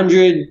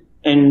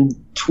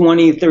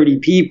 120, 30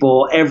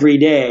 people every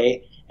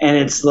day. And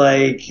it's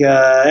like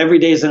every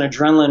day is an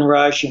adrenaline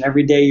rush and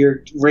every day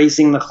you're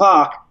racing the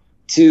clock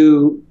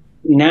to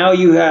now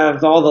you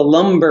have all the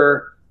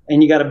lumber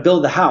and you got to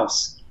build the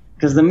house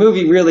because the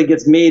movie really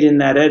gets made in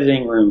that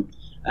editing room.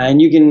 And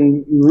you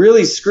can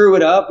really screw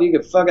it up. You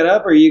could fuck it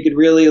up or you could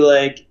really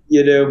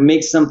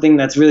make something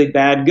that's really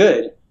bad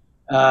good.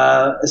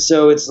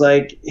 So it's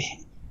like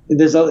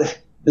there's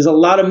a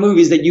lot of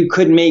movies that you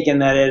could make in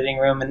that editing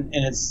room, and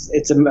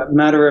it's a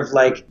matter of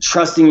like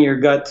trusting your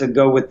gut to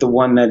go with the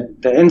one that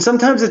and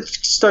sometimes it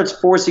starts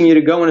forcing you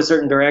to go in a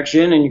certain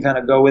direction and you kind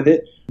of go with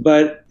it.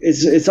 But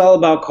it's all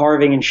about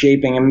carving and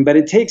shaping. But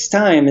it takes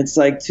time. It's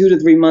like 2 to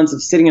 3 months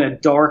of sitting in a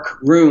dark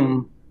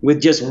room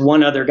with just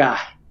one other guy.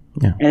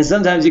 Yeah. And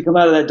sometimes you come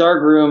out of that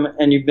dark room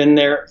and you've been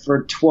there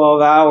for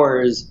 12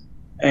 hours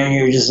and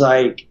you're just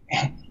like,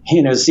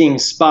 seeing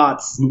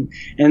spots.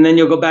 And then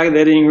you'll go back to the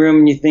editing room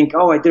and you think,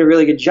 oh, I did a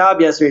really good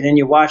job yesterday. And then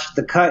you watch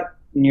the cut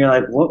and you're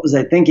like, what was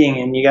I thinking?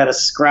 And you got to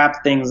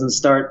scrap things and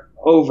start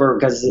over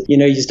because,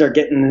 you start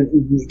getting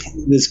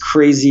this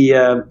crazy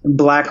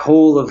black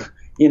hole of,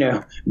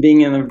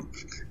 being in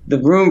the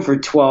room for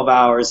 12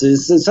 hours.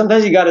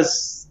 Sometimes you got to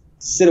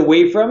sit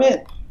away from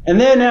it.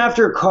 And then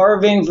after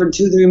carving for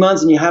 2-3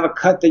 months and you have a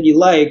cut that you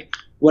like,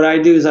 what I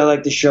do is I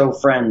like to show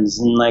friends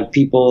and like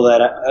people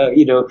that,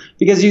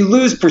 because you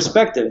lose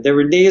perspective. There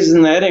were days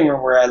in the editing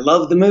room where I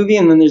love the movie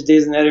and then there's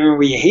days in the editing room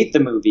where you hate the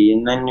movie.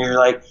 And then you're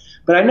like,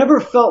 but I never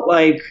felt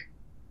like,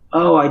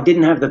 oh, I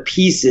didn't have the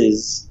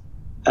pieces,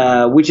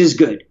 which is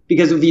good.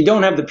 Because if you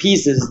don't have the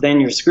pieces,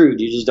 then you're screwed.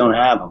 You just don't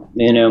have them,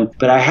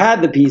 But I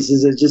had the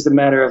pieces. It's just a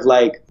matter of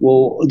like,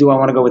 well, do I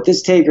want to go with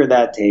this take or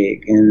that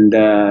take? And do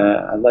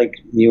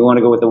you want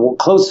to go with the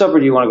close up or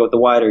do you want to go with the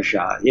wider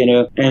shot?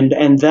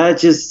 And that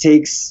just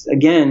takes,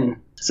 again,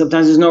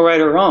 sometimes there's no right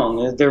or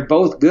wrong. They're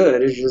both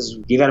good. It's just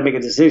you got to make a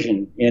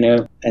decision,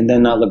 and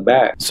then not look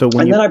back.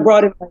 Then I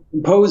brought in my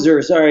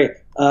composer,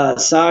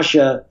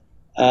 Sasha.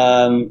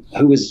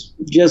 Who was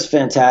just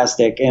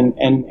fantastic.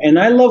 And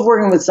I love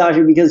working with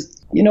Sasha because,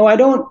 I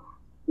don't,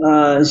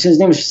 his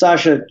name is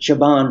Sasha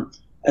Chaban,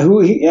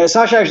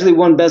 Sasha actually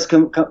won Best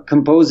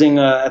Composing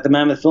at the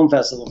Mammoth Film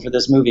Festival for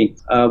this movie.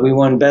 We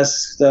won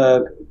Best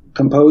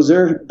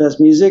Composer, Best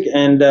Music,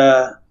 and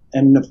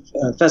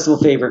Festival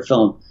Favorite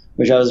Film,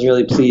 which I was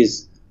really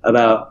pleased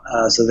about.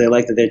 So they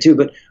liked it there too.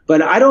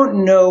 But I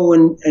don't know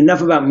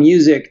enough about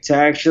music to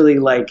actually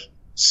like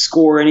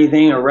score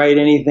anything or write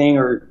anything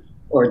or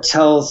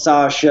tell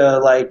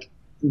Sasha like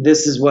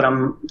this is what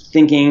I'm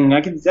thinking.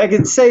 I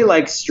could say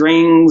like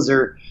strings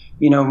or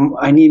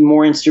I need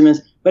more instruments,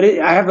 but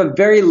I have a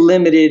very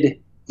limited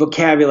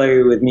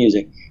vocabulary with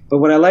music. But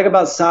what I like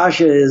about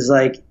Sasha is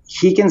like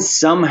he can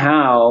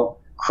somehow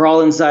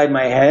crawl inside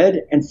my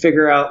head and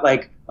figure out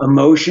like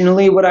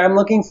emotionally what I'm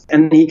looking for.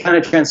 And he kind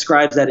of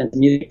transcribes that into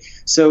music.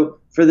 So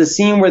for the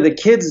scene where the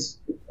kids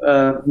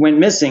went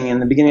missing in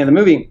the beginning of the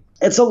movie,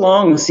 it's a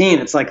long scene.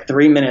 It's like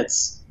 3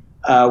 minutes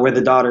where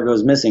the daughter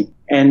goes missing.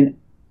 And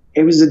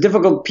it was a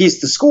difficult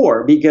piece to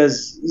score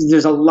because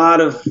there's a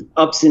lot of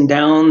ups and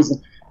downs.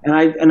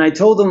 And I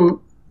told him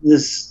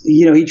this,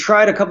 he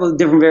tried a couple of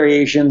different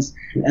variations,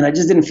 and I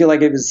just didn't feel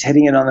like it was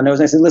hitting it on the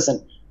nose. I said,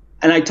 listen,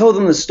 and I told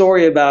him the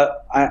story about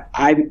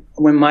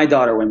when my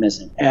daughter went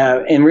missing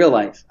in real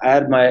life. I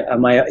had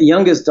my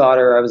youngest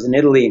daughter. I was in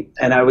Italy,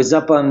 and I was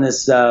up on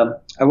this.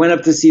 I went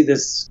up to see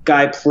this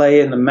guy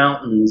play in the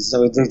mountains.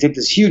 So they take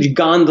this huge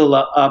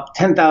gondola up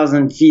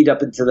 10,000 feet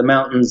up into the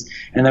mountains,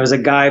 and there was a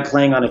guy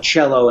playing on a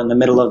cello in the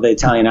middle of the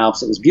Italian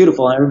Alps. It was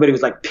beautiful, and everybody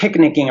was like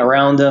picnicking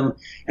around him.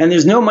 And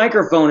there's no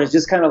microphone. It's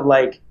just kind of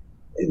like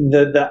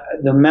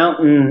the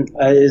mountain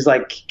is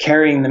like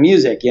carrying the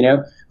music,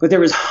 But there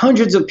was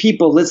hundreds of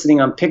people listening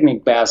on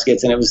picnic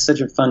baskets, and it was such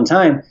a fun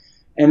time.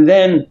 And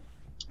then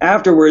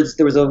afterwards,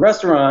 there was a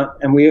restaurant,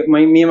 and me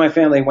and my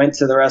family went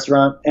to the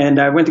restaurant, and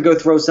I went to go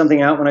throw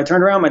something out. When I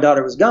turned around, my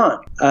daughter was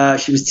gone.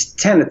 She was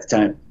 10 at the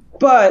time.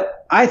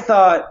 But I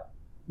thought,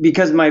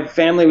 because my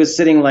family was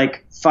sitting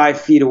like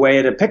 5 feet away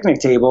at a picnic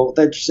table,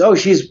 that,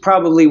 she's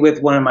probably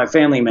with one of my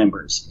family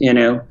members,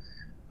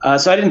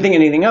 So I didn't think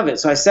anything of it.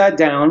 So I sat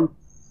down,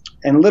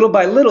 and little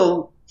by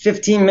little,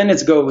 15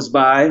 minutes goes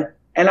by,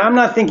 and I'm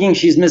not thinking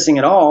she's missing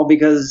at all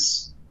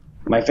because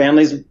my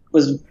family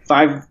was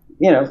 5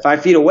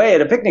 feet away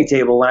at a picnic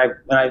table when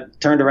I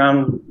turned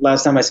around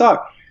last time I saw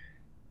her.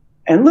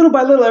 And little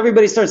by little,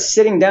 everybody starts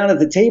sitting down at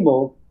the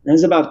table. And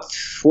there's about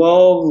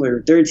 12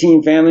 or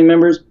 13 family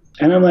members.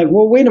 And I'm like,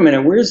 well, wait a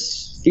minute,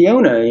 where's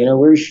Fiona?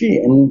 Where is she?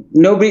 And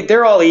nobody,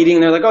 they're all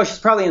eating. They're like, oh, she's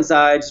probably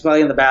inside. She's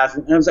probably in the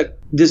bathroom. And I was like,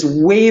 this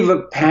wave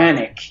of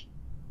panic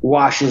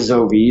washes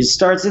over you. It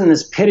starts in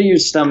this pit of your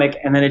stomach,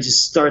 and then it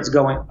just starts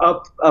going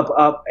up, up,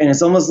 up. And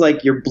it's almost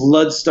like your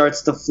blood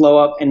starts to flow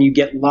up, and you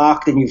get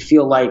locked, and you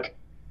feel like,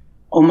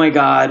 oh my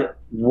God,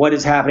 what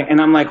is happening? And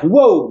I'm like,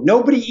 whoa,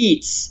 nobody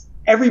eats.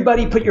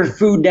 Everybody put your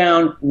food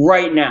down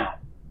right now.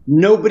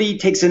 Nobody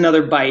takes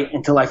another bite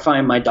until I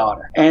find my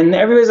daughter. And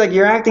everybody's like,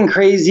 you're acting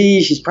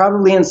crazy. She's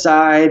probably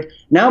inside.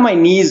 Now my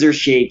knees are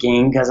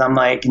shaking because I'm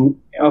like,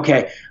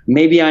 okay,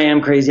 maybe I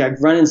am crazy. I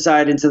run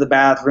inside into the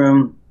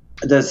bathroom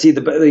to see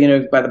by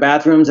the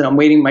bathrooms, and I'm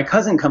waiting. My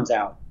cousin comes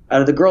out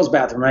of the girls'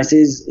 bathroom, and I say,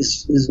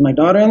 is my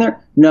daughter in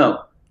there?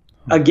 No.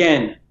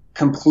 Again,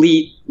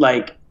 complete,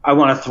 like, I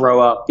want to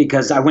throw up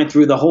because I went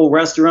through the whole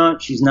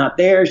restaurant. She's not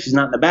there. She's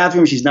not in the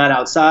bathroom. She's not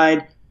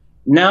outside.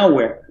 Now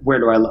where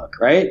do I look,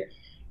 right?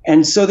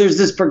 And so there's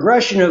this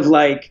progression of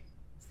like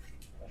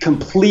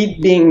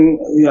complete being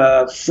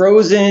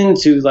frozen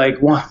to like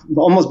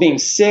almost being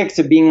sick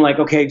to being like,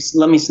 okay,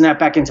 let me snap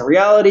back into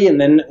reality. And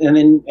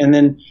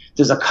then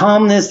there's a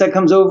calmness that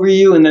comes over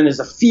you. And then there's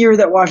a fear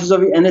that washes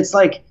over you. And it's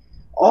like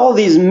all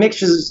these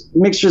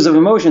mixtures of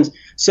emotions.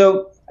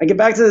 So I get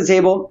back to the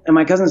table, and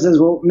my cousin says,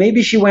 well,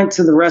 maybe she went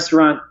to the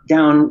restaurant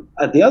down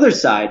at the other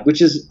side,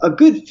 which is a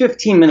good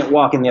 15-minute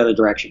walk in the other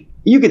direction.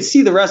 You could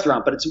see the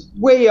restaurant, but it's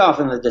way off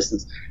in the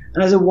distance.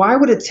 And I said, why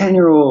would a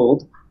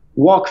 10-year-old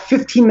walk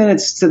 15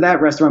 minutes to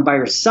that restaurant by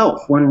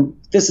herself when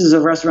this is a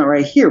restaurant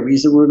right here? We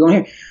said we were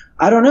going here.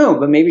 I don't know,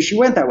 but maybe she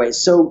went that way.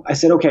 So I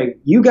said, okay,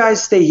 you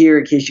guys stay here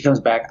in case she comes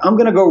back. I'm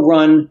going to go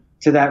run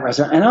to that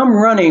restaurant. And I'm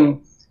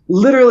running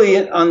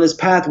literally on this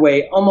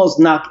pathway, almost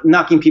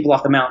knocking people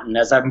off the mountain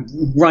as I'm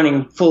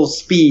running full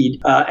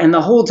speed. And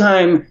the whole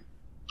time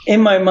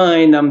in my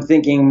mind, I'm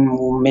thinking,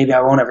 well, maybe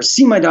I won't ever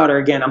see my daughter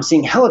again. I'm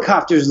seeing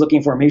helicopters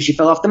looking for her. Maybe she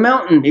fell off the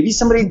mountain. Maybe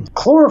somebody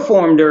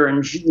chloroformed her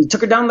and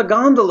took her down the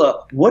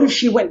gondola. What if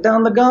she went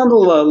down the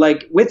gondola,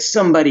 like with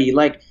somebody,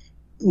 like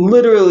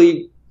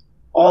literally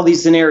all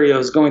these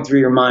scenarios going through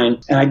your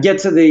mind. And I get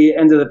to the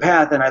end of the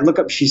path, and I look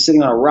up, she's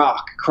sitting on a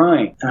rock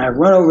crying. And I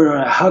run over to her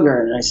and I hug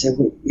her, and I said,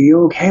 are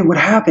you okay? What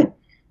happened?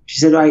 She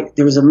said,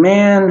 there was a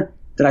man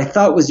that I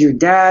thought was your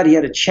dad. He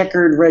had a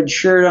checkered red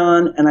shirt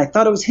on, and I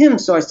thought it was him.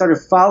 So I started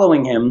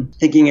following him,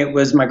 thinking it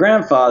was my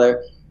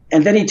grandfather.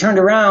 And then he turned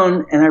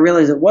around, and I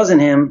realized it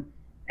wasn't him.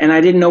 And I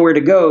didn't know where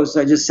to go,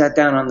 so I just sat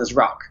down on this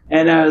rock.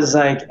 And I was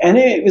like, and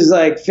it was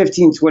like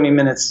 15, 20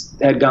 minutes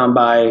had gone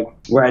by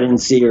where I didn't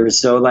see her.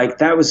 So like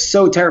that was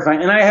so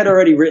terrifying. And I had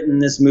already written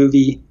this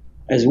movie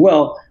as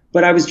well,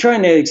 but I was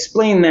trying to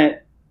explain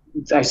that.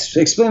 I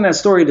explained that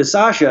story to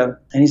Sasha,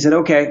 and he said,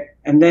 okay.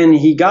 And then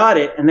he got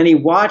it, and then he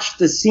watched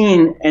the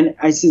scene, and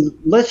I said,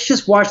 let's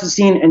just watch the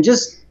scene and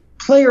just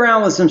play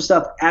around with some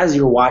stuff as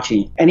you're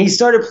watching. And he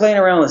started playing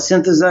around with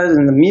synthesizers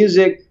and the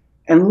music,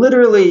 and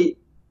literally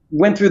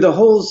went through the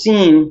whole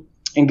scene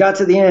and got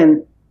to the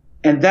end,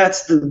 and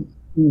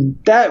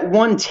that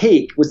one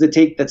take was the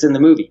take that's in the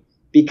movie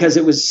because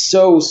it was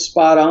so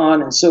spot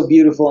on and so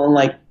beautiful, and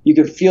like you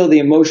could feel the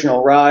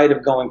emotional ride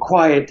of going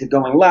quiet to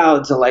going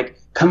loud to like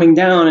coming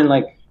down and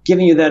like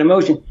giving you that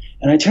emotion.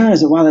 And I turned and I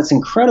said, wow, that's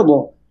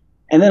incredible.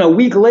 And then a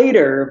week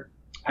later,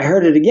 I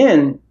heard it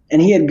again,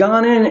 and he had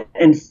gone in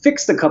and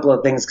fixed a couple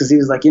of things because he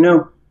was like,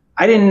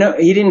 I didn't know.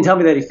 He didn't tell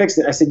me that he fixed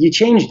it. I said, you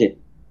changed it.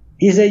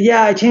 He said,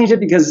 yeah, I changed it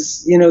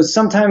because,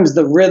 sometimes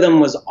the rhythm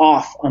was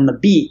off on the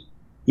beat,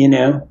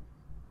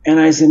 And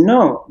I said,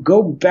 no,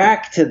 go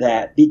back to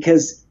that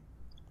because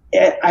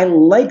I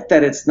like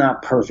that it's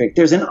not perfect.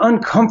 There's an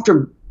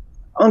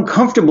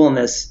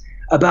uncomfortableness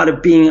about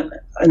it being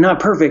not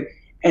perfect.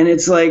 And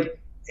it's like,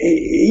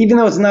 even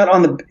though it's not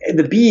on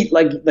the beat,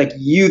 like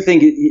you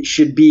think it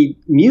should be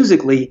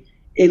musically,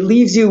 it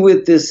leaves you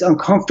with this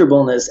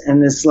uncomfortableness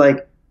and this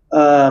like,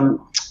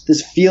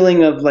 this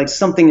feeling of like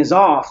something is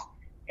off.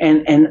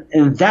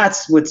 And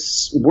that's what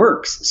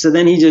works. So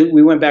then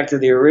we went back to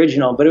the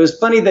original, but it was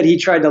funny that he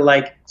tried to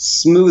like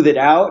smooth it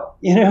out,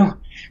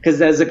 because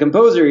as a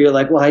composer, you're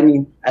like, well,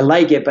 I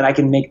like it, but I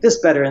can make this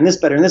better and this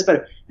better and this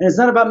better. And it's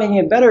not about making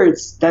it better.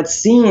 It's that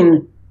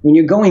scene when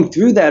you're going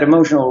through that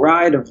emotional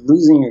ride of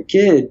losing your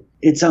kid.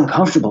 It's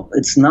uncomfortable.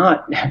 It's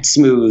not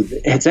smooth.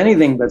 It's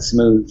anything but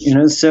smooth,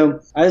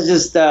 So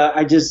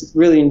I just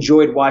really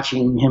enjoyed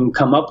watching him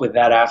come up with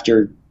that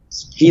after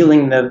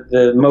feeling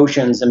the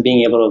emotions and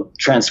being able to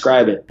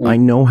transcribe it. I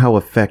know how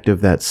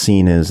effective that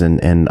scene is,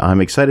 and I'm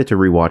excited to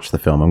rewatch the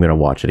film. I'm going to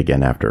watch it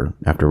again after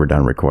we're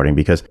done recording,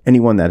 because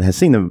anyone that has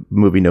seen the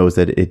movie knows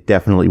that it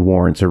definitely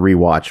warrants a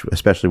rewatch,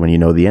 especially when you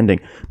know the ending.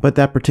 But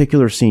that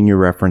particular scene you're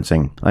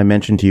referencing, I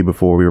mentioned to you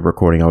before we were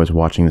recording, I was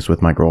watching this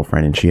with my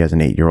girlfriend, and she has an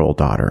 8-year-old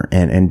daughter.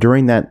 And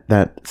during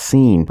that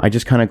scene, I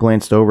just kind of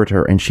glanced over to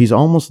her, and she's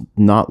almost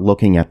not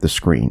looking at the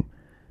screen,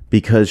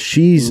 because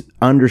she's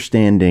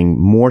understanding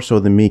more so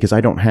than me, because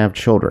I don't have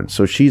children.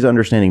 So she's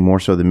understanding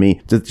more so than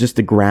me, just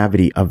the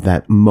gravity of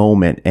that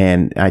moment.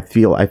 And I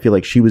feel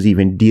like she was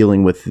even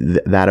dealing with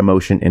that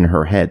emotion in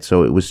her head.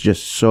 So it was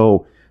just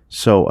so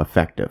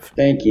effective.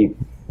 Thank you.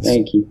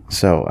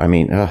 So, I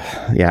mean,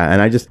 yeah.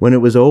 And when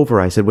it was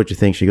over, I said, what'd you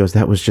think? She goes,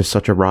 that was just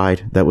such a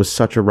ride. That was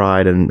such a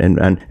ride.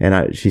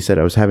 She said,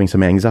 I was having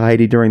some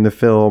anxiety during the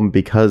film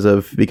because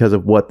of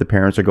what the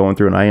parents are going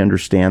through. And I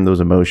understand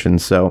those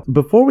emotions. So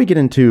before we get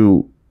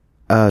into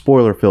a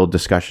spoiler-filled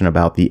discussion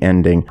about the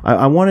ending,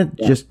 I want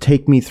to just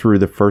take me through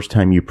the first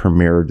time you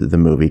premiered the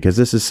movie, because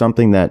this is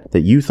something that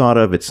you thought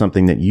of. It's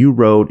something that you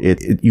wrote.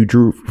 You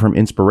drew from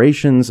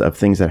inspirations of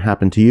things that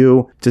happened to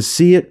you. To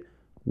see it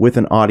with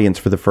an audience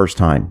for the first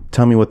time,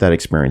 tell me what that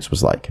experience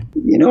was like.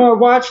 I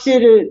watched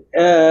it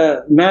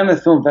at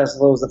Mammoth Film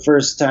Festival. It was the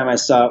first time I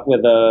saw it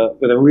with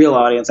a real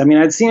audience. I mean,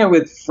 I'd seen it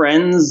with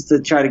friends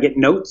to try to get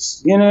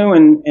notes,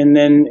 and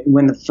then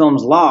when the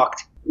film's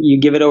locked,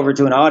 you give it over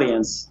to an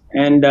audience.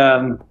 And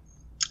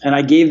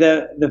I gave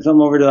the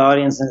film over to the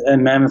audience at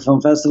Mammoth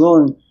Film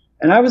Festival,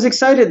 and I was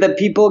excited that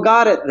people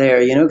got it there,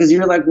 because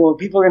you're like, well,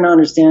 people are going to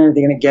understand it,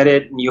 they're going to get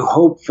it, and you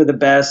hope for the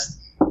best.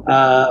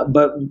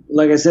 But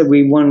like I said,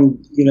 we won,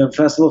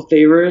 festival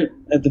favorite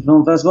at the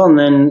film festival, and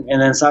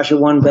then Sasha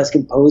won best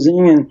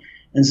composing,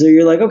 and so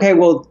you're like, okay,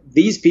 well,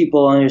 these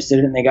people understood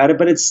it and they got it,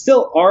 but it's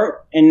still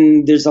art,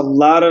 and there's a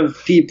lot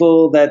of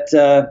people that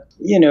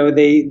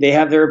they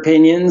have their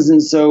opinions,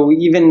 and so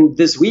even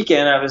this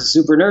weekend I was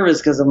super nervous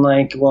because I'm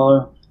like,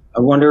 well,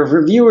 I wonder if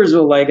reviewers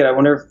will like it, I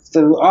wonder if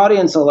the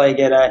audience will like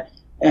it.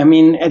 I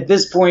mean, at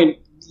this point,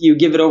 you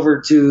give it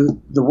over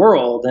to the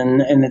world,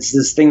 and it's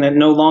this thing that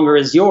no longer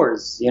is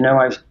yours.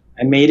 I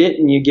made it,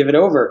 and you give it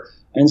over.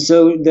 And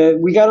so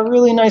we got a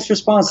really nice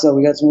response, though.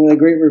 We got some really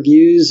great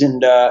reviews,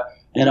 and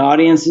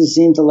audiences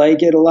seem to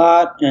like it a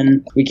lot.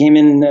 And we came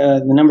in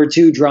the number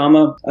 2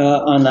 drama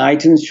on the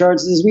iTunes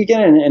charts this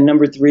weekend, and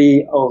number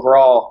 3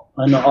 overall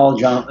on all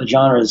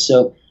genres.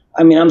 So,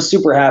 I mean, I'm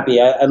super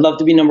happy. I'd love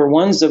to be number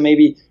 1. So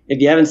maybe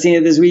if you haven't seen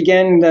it this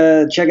weekend,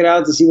 check it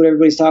out to see what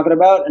everybody's talking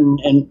about,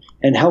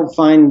 and help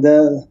find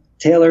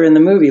Taylor in the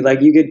movie. Like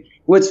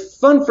what's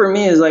fun for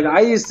me is like,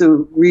 I used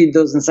to read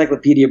those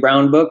Encyclopedia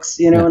Brown books,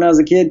 when I was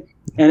a kid,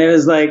 and it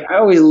was like, I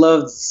always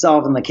loved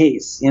solving the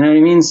case. You know what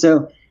I mean?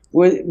 So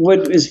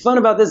what is fun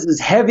about this, as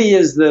heavy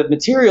as the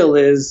material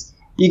is,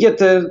 you get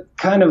to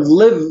kind of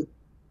live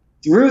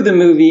through the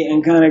movie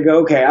and kind of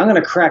go, okay, I'm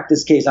going to crack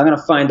this case. I'm going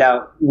to find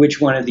out which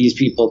one of these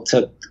people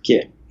took the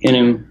kid.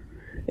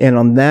 And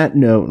on that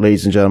note,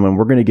 ladies and gentlemen,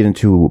 we're going to get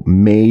into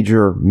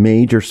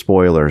major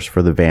spoilers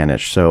for The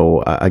Vanish.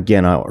 So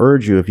again, I'll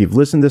urge you, if you've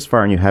listened this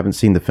far and you haven't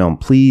seen the film,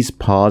 please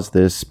pause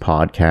this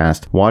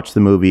podcast, watch the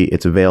movie.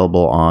 It's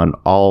available on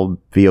all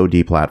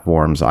VOD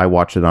platforms. I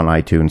watched it on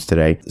iTunes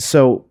today.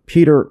 So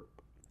Peter,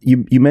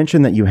 you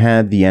mentioned that you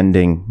had the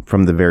ending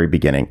from the very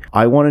beginning.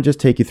 I want to just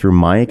take you through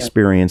my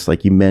experience.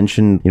 Like you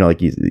mentioned,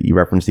 like you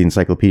referenced the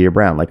Encyclopedia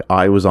Brown. Like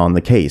I was on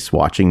the case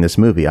watching this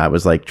movie. I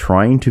was like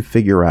trying to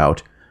figure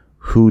out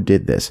who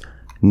did this.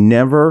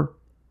 Never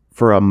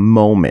for a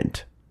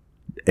moment,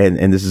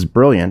 and this is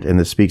brilliant, and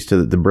this speaks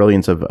to the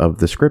brilliance of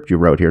the script you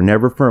wrote here.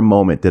 Never for a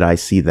moment did I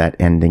see that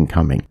ending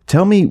coming.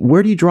 Tell me,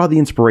 where do you draw the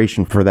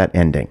inspiration for that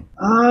ending?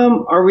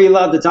 Are we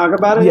allowed to talk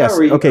about it? Yes.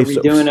 Okay.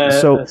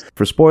 So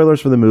for spoilers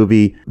for the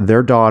movie,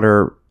 their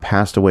daughter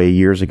passed away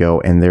years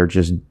ago, and they're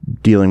just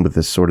dealing with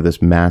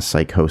this mass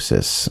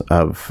psychosis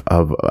of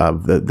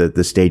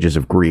the stages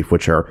of grief,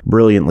 which are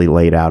brilliantly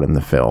laid out in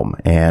the film.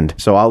 And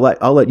so I'll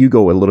let you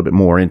go a little bit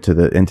more into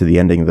the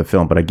ending of the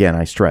film. But again,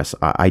 I stress,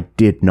 I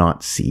did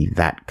not see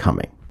that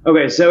coming.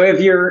 Okay, so if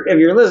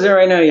you're listening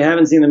right now, you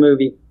haven't seen the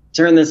movie,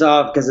 turn this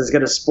off because it's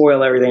going to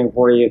spoil everything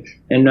for you.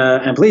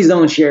 And please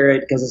don't share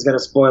it because it's going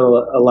to spoil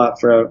a lot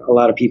for a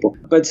lot of people.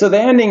 But so the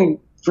ending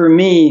for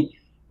me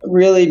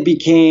really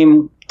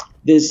became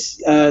this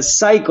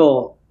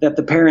cycle that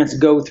the parents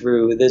go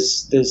through,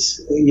 this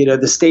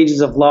the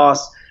stages of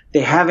loss. They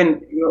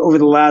haven't, over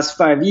the last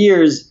 5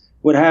 years,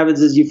 what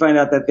happens is you find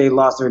out that they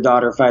lost their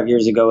daughter 5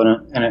 years ago,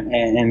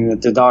 and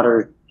that the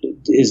daughter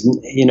is,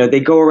 they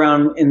go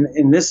around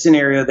in this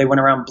scenario, they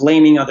went around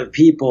blaming other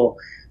people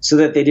so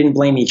that they didn't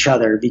blame each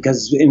other,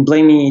 because in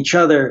blaming each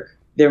other,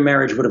 their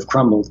marriage would have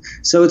crumbled.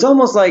 So it's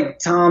almost like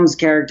Tom's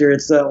character,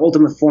 it's the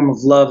ultimate form of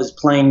love, is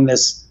playing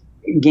this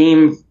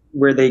game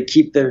where they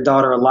keep their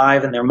daughter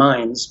alive in their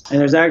minds. And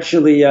there's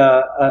actually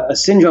a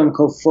syndrome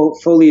called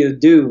folie à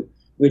deux,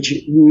 which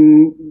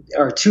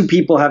are two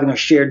people having a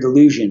shared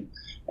delusion.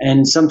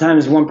 And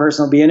sometimes one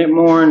person will be in it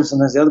more, and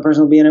sometimes the other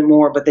person will be in it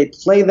more, but they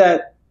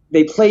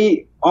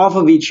play off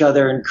of each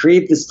other and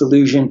create this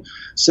delusion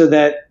so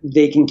that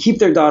they can keep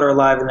their daughter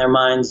alive in their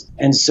minds,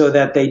 and so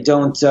that they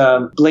don't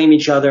blame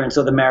each other, and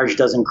so the marriage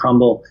doesn't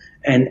crumble.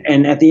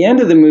 And at the end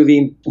of the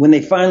movie, when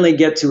they finally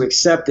get to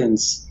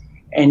acceptance,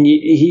 and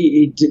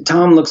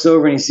Tom looks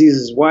over and he sees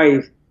his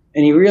wife,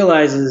 and he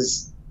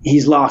realizes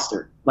he's lost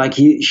her. Like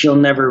she'll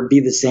never be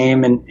the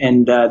same,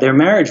 and their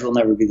marriage will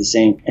never be the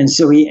same. And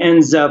so he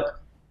ends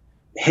up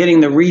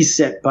hitting the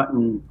reset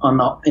button on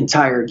the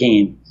entire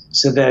game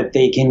so that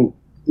they can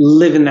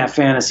live in that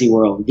fantasy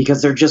world,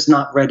 because they're just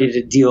not ready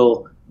to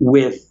deal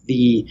with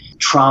the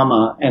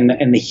trauma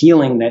and the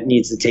healing that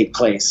needs to take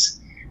place.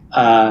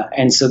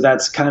 And so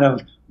that's kind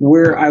of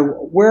where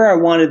I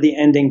wanted the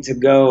ending to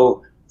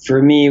go. For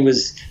me,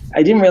 was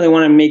I didn't really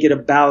want to make it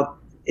about.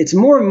 It's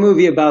more a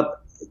movie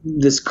about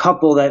this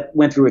couple that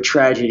went through a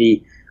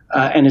tragedy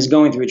and is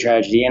going through a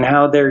tragedy, and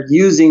how they're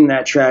using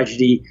that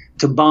tragedy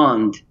to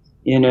bond.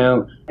 And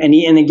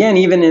again,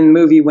 even in the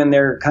movie, when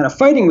they're kind of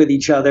fighting with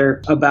each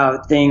other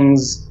about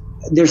things,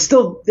 they're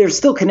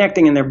still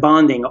connecting, and they're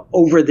bonding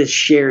over this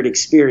shared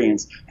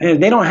experience. And if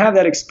they don't have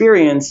that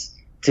experience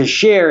to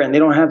share, and they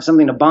don't have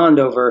something to bond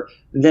over,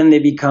 then they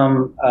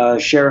become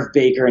Sheriff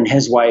Baker and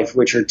his wife,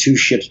 which are two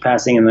ships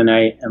passing in the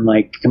night, and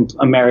like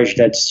a marriage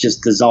that's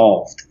just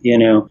dissolved,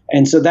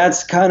 And so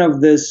that's kind of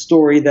the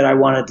story that I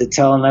wanted to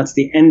tell, and that's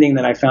the ending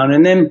that I found.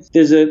 And then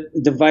there's a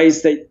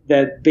device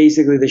that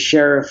basically the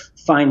sheriff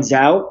finds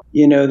out,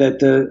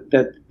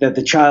 that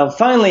the child,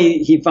 finally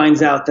he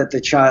finds out that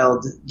the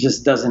child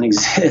just doesn't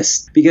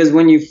exist. Because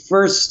when you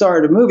first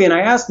start a movie, and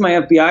I asked my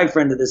FBI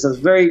friend this, I was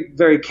very,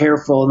 very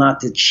careful not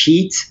to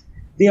cheat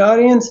the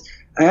audience.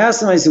 I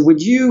asked him, I said,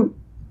 would you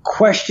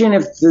question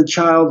if the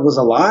child was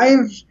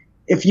alive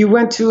if you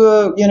went to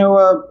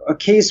a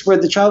case where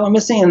the child went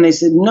missing? And they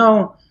said,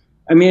 no.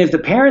 I mean, if the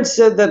parents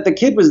said that the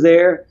kid was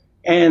there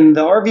and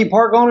the RV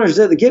park owner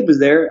said the kid was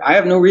there, I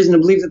have no reason to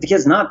believe that the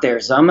kid's not there.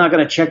 So I'm not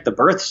going to check the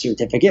birth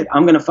certificate.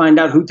 I'm going to find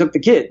out who took the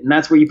kid. And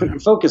that's where you put your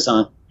focus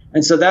on.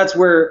 And so that's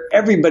where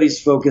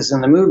everybody's focus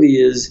in the movie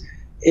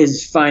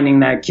is finding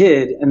that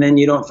kid. And then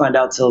you don't find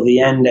out till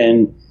the end,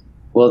 and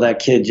well, that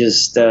kid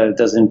just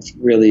doesn't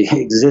really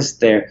exist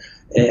there.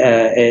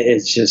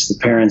 It's just the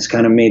parents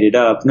kind of made it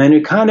up. And then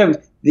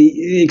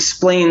it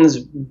explains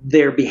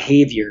their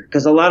behavior,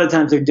 because a lot of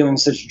times they're doing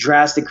such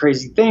drastic,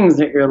 crazy things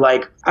that you're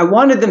like, I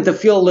wanted them to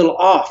feel a little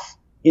off.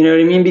 You know what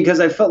I mean?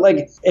 Because I felt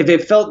like if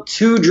it felt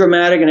too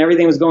dramatic and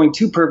everything was going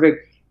too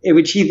perfect, it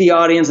would cheat the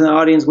audience, and the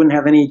audience wouldn't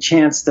have any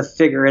chance to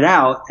figure it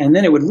out. And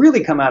then it would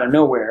really come out of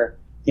nowhere.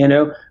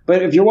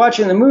 But if you're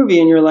watching the movie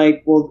and you're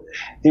like, well,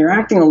 they're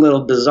acting a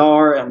little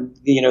bizarre, and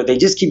they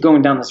just keep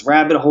going down this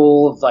rabbit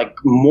hole of like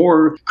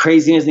more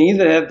craziness, and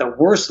either they have the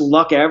worst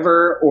luck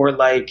ever, or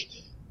like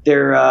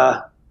they're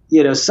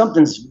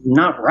something's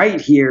not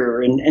right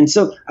here. And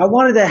so I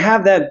wanted to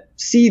have that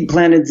seed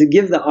planted to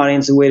give the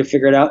audience a way to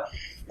figure it out.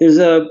 There's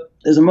a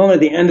moment at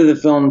the end of the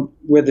film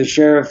where the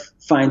sheriff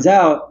finds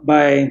out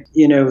by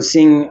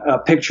seeing a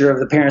picture of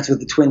the parents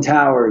with the Twin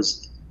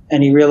Towers.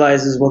 And he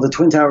realizes, well, the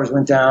Twin Towers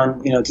went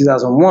down,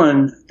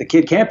 2001. The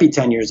kid can't be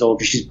 10 years old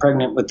because she's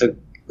pregnant with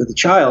the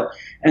child.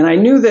 And I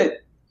knew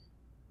that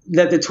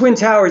the Twin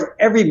Towers,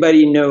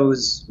 everybody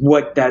knows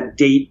what that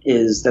date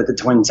is that the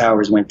Twin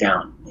Towers went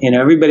down.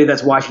 Everybody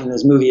that's watching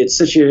this movie, it's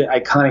such an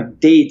iconic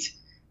date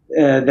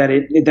that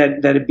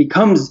it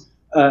becomes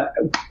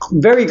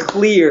very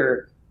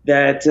clear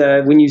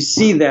that when you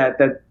see that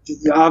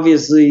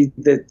obviously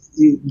that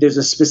there's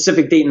a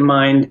specific date in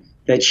mind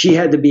that she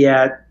had to be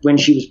at when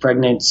she was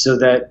pregnant, so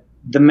that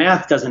the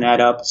math doesn't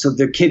add up, so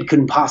the kid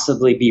couldn't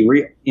possibly be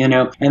real,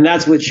 and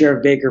that's what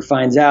Sheriff Baker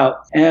finds out.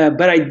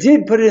 But I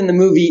did put it in the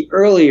movie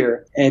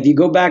earlier. And if you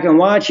go back and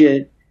watch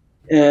it,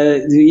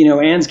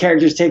 Anne's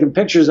character's taking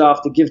pictures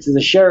off to give to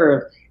the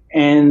sheriff,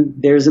 and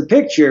there's a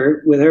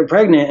picture with her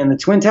pregnant, and the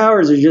Twin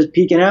Towers are just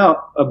peeking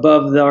out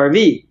above the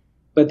RV.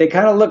 But they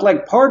kind of look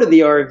like part of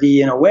the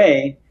RV in a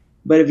way.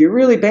 But if you're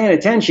really paying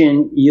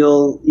attention,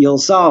 you'll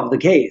solve the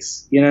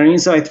case. You know what I mean?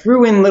 So I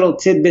threw in little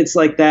tidbits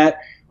like that.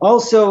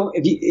 Also,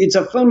 it's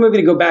a fun movie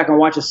to go back and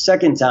watch a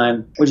second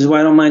time, which is why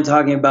I don't mind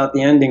talking about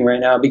the ending right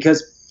now.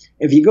 Because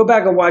if you go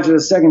back and watch it a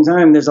second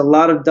time, there's a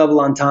lot of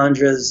double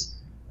entendres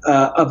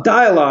of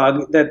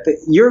dialogue that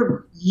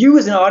you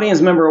as an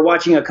audience member are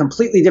watching a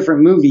completely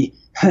different movie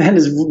than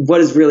is what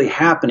is really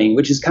happening,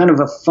 which is kind of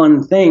a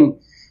fun thing.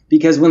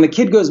 Because when the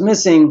kid goes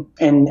missing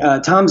and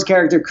Tom's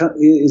character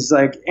is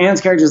like, Anne's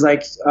character is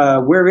like,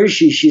 where is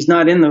she? She's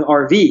not in the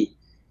RV.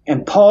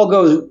 And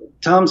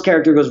Tom's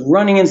character goes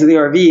running into the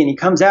RV and he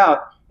comes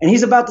out and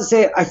he's about to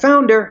say, I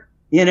found her,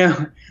 you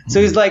know? So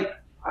he's like,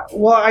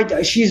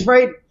 well, she's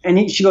right.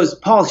 And she goes,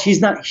 Paul,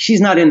 she's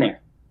not in there.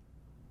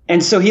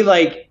 And so he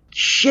like,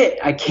 shit,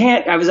 I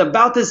can't. I was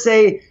about to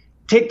say,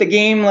 take the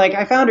game. Like,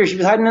 I found her. She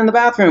was hiding in the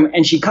bathroom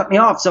and she cut me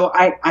off. So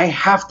I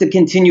have to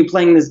continue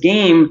playing this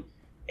game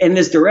in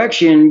this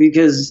direction,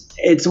 because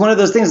it's one of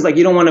those things like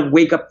you don't want to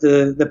wake up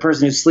the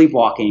person who's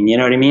sleepwalking, you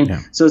know what I mean? Yeah.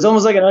 So it's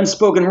almost like an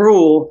unspoken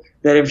rule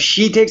that if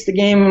she takes the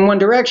game in one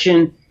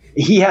direction,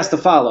 he has to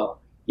follow,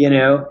 you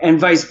know, and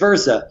vice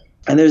versa.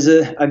 And there's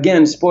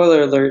again,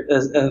 spoiler alert,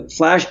 a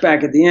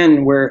flashback at the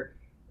end where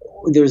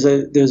there's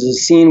a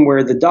scene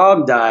where the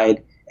dog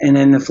died, and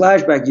in the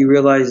flashback you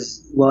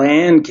realize, well,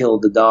 Anne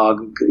killed the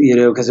dog, you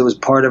know, because it was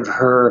part of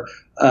her,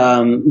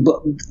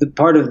 the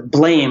part of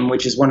blame,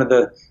 which is one of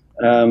the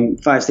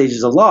 5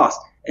 stages of loss.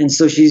 And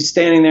so she's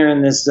standing there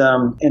in this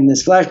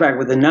flashback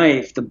with a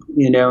knife,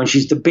 you know, and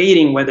she's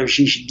debating whether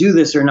she should do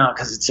this or not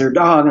because it's her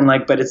dog, and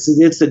like, but it's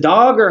the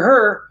dog or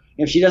her.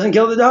 If she doesn't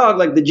kill the dog,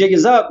 like the jig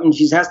is up, and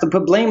she has to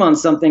put blame on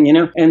something, you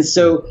know. And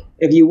so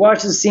if you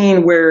watch the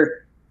scene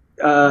where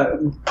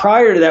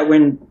prior to that,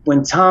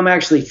 when Tom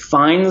actually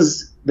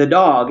finds the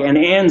dog and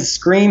Anne's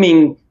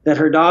screaming that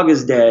her dog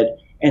is dead,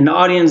 and the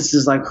audience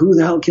is like, who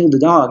the hell killed the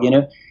dog, you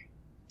know?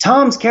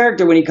 Tom's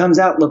character, when he comes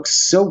out, looks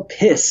so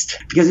pissed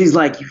because he's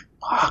like,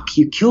 fuck,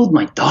 you killed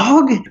my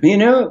dog, you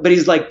know? But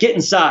he's like, get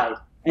inside.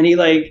 And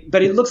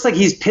but it looks like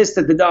he's pissed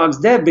that the dog's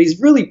dead, but he's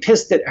really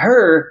pissed at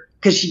her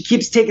because she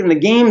keeps taking the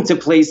game to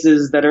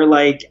places that are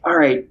like, all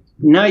right,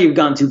 now you've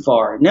gone too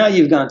far. Now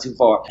you've gone too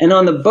far. And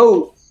on the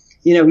boat,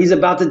 you know, he's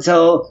about to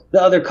tell the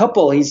other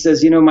couple, he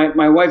says, you know,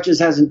 my wife just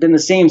hasn't been the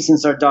same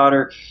since our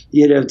daughter,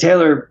 you know,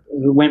 Taylor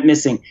went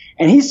missing.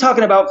 And he's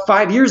talking about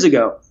 5 years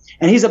ago.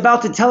 And he's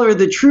about to tell her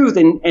the truth.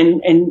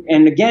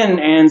 And again,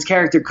 Anne's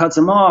character cuts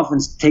him off and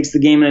takes the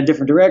game in a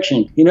different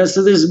direction. You know,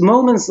 so there's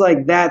moments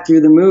like that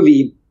through the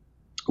movie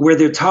where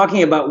they're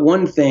talking about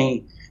one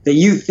thing that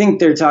you think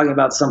they're talking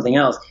about something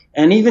else.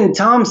 And even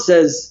Tom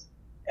says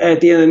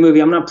at the end of the movie,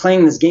 I'm not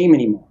playing this game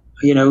anymore.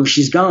 You know,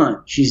 she's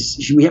gone.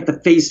 We have to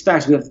face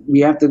facts.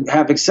 We have to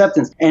have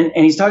acceptance. And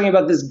he's talking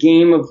about this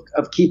game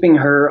of keeping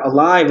her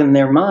alive in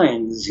their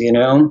minds, you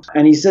know.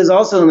 And he says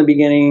also in the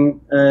beginning,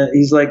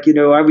 he's like, you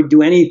know, I would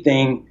do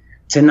anything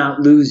to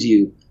not lose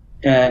you.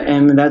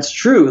 And that's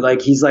true.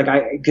 Like, he's like,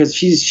 because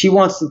she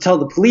wants to tell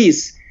the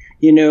police,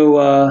 you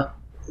know,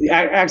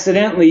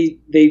 accidentally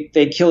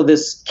they kill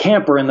this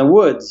camper in the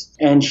woods.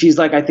 And she's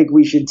like, I think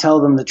we should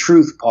tell them the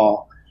truth,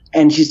 Paul.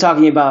 And she's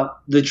talking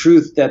about the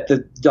truth that the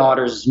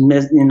daughter's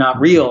not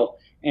real.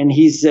 And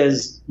he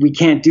says, we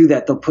can't do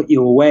that. They'll put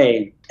you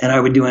away. And I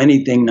would do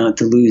anything not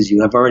to lose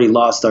you. I've already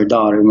lost our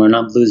daughter, and we're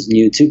not losing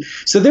you too.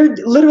 So they're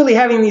literally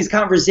having these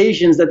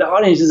conversations that the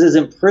audience just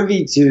isn't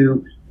privy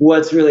to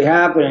what's really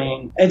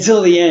happening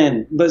until the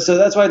end. But so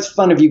that's why it's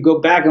fun if you go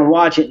back and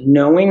watch it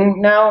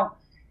knowing now.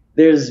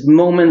 There's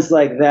moments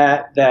like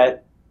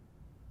that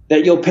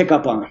you'll pick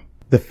up on.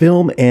 The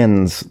film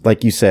ends,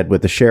 like you said,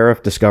 with the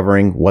sheriff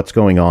discovering what's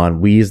going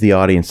on. We as the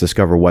audience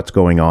discover what's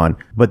going on.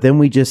 But then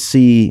we just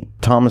see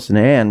Thomas and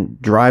Anne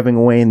driving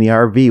away in the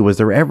RV. Was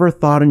there ever a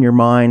thought in your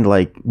mind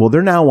like, well,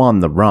 they're now on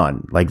the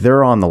run, like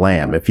they're on the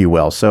lam, if you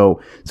will. So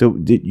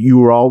you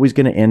were always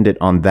going to end it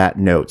on that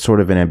note,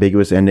 sort of an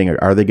ambiguous ending.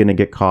 Are they going to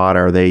get caught?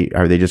 Are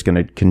they just going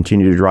to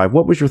continue to drive?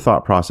 What was your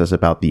thought process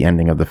about the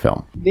ending of the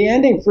film? The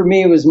ending for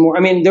me was more,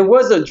 I mean, there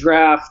was a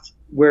draft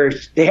where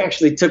they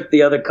actually took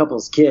the other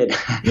couple's kid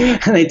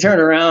and they turn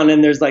around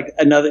and there's like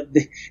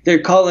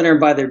they're calling her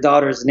by their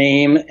daughter's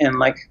name. And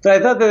like, but I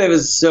thought that it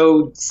was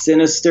so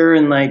sinister.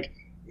 And like,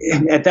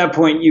 at that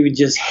point you would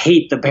just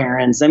hate the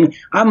parents. I mean,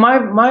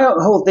 my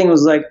whole thing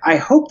was like, I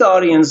hope the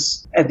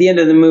audience at the end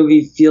of the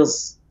movie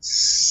feels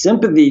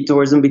sympathy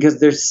towards them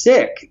because they're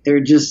sick. They're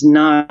just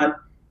not,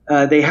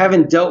 they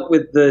haven't dealt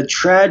with the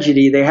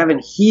tragedy. They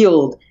haven't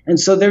healed. And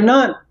so they're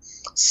not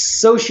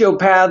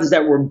sociopaths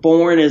that were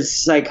born as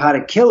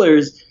psychotic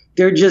killers.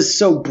 They're just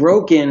so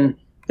broken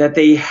that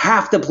they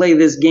have to play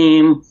this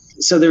game.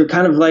 So they're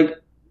kind of like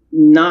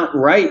not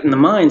right in the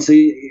mind. So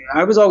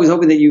I was always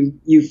hoping that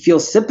you feel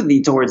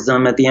sympathy towards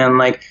them at the end.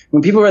 Like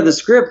when people read the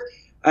script,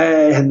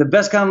 the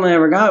best compliment I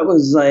ever got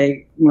was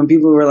like when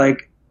people were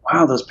like,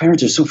 wow, those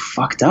parents are so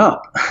fucked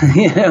up,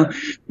 you know,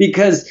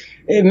 because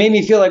it made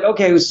me feel like,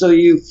 okay, so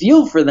you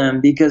feel for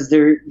them because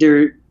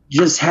they're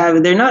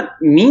not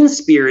mean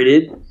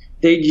spirited.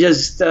 They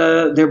just,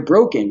 they're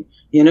broken,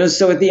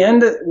 So at the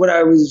end, what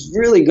I was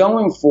really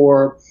going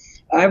for,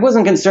 I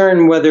wasn't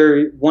concerned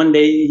whether one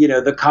day,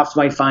 the cops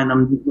might find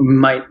them,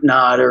 might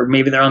not, or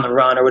maybe they're on the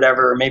run or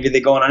whatever, or maybe they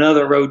go on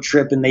another road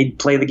trip and they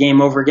play the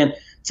game over again.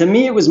 To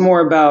me, it was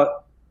more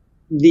about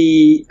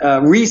the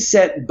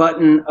reset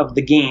button of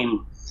the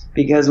game.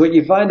 Because what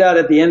you find out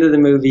at the end of the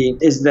movie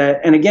is that,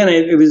 and again,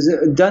 it was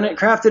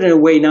crafted in a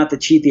way not to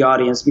cheat the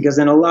audience, because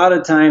in a lot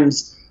of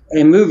times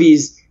in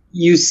movies,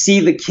 you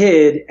see the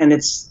kid and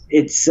it's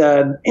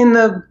in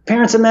the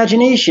parent's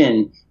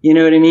imagination, you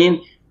know what I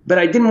mean? But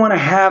I didn't want to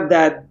have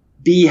that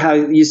be how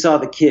you saw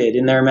the kid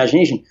in their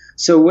imagination.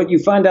 So what you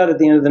find out at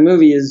the end of the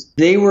movie is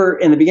they were,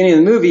 in the beginning of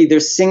the movie, they're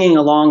singing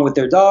along with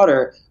their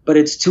daughter, but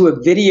it's to a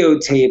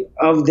videotape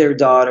of their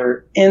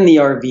daughter in the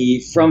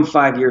RV from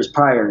 5 years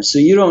prior. So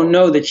you don't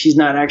know that she's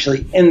not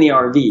actually in the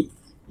RV.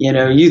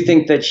 You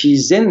think that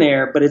she's in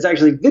there, but it's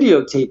actually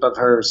videotape of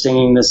her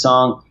singing the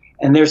song,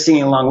 and they're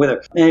singing along with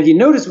her. And if you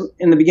notice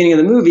in the beginning of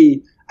the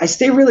movie, I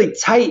stay really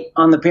tight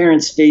on the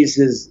parents'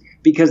 faces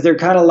because they're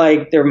kind of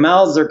like, their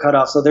mouths are cut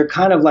off. So they're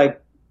kind of like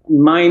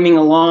miming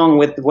along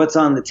with what's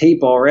on the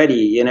tape already.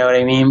 You know what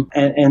I mean?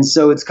 And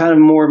so it's kind of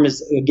more,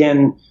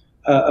 again,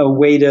 a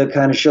way to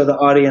kind of show the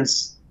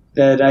audience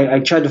that I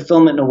tried to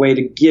film it in a way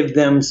to give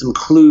them some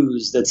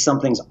clues that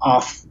something's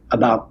off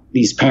about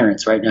these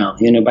parents right now,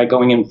 by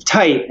going in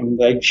tight and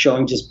like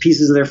showing just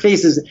pieces of their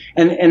faces.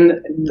 And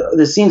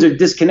the scenes are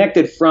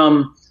disconnected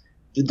from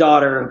the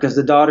daughter because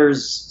the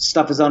daughter's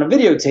stuff is on a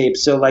videotape.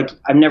 So like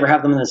I never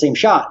have them in the same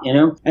shot,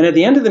 And at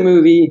the end of the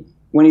movie,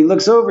 when he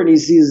looks over and he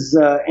sees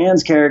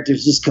Anne's character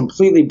is just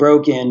completely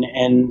broken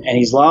and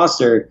he's lost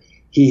her,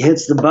 he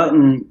hits the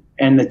button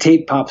and the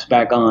tape pops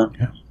back on.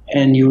 Yeah.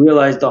 And you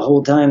realize the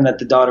whole time that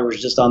the daughter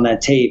was just on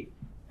that tape.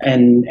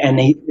 And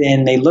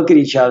they look at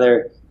each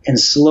other and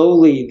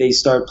slowly they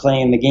start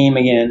playing the game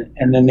again.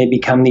 And then they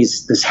become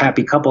this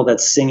happy couple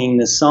that's singing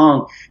this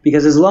song.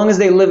 Because as long as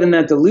they live in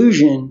that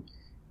delusion,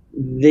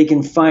 they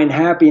can find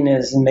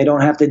happiness and they don't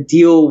have to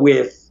deal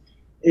with,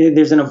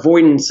 there's an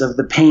avoidance of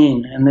the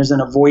pain and there's an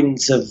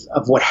avoidance of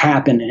what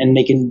happened, and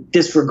they can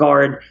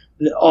disregard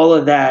all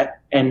of that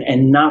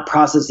and not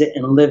process it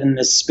and live in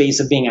this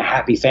space of being a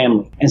happy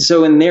family. And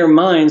so in their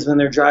minds, when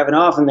they're driving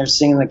off and they're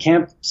singing the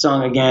camp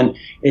song again,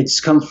 it's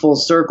come full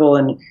circle.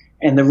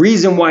 And the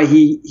reason why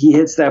he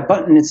hits that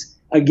button is,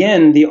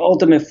 again, the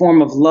ultimate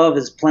form of love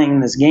is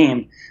playing this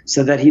game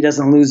so that he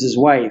doesn't lose his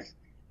wife.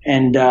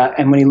 And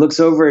when he looks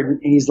over and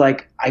he's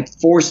like, I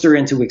forced her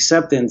into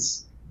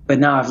acceptance, but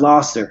now I've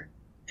lost her.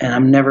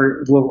 And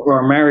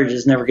our marriage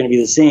is never going to be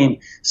the same.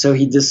 So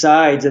he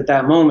decides at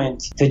that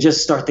moment to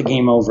just start the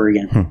game over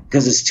again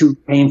because it's too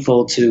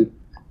painful to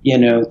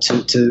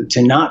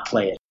not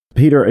play it.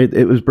 Peter,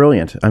 it was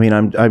brilliant. I mean,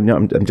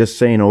 I'm just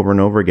saying over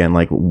and over again,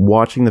 like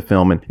watching the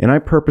film, and I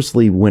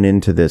purposely went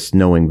into this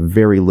knowing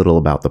very little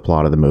about the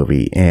plot of the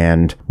movie.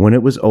 And when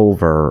it was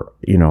over,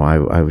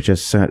 I was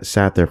just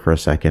sat there for a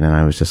second, and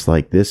I was just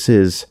like, this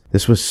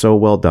was so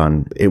well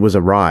done. It was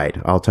a ride.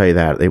 I'll tell you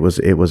that. It was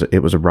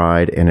a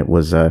ride, and it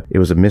was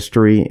a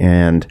mystery,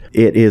 and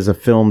it is a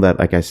film that,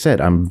 like I said,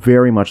 I'm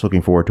very much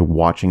looking forward to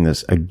watching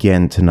this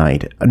again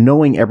tonight,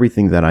 knowing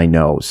everything that I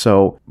know.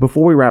 So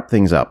before we wrap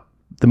things up,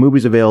 the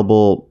movie's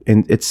available,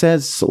 it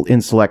says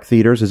in select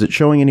theaters. Is it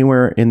showing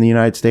anywhere in the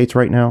United States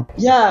right now?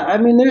 Yeah, I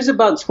mean, there's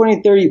about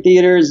 20, 30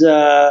 theaters,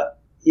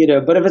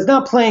 but if it's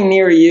not playing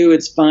near you,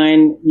 it's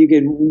fine. You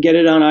could get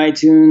it on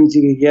iTunes.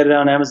 You could get it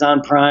on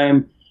Amazon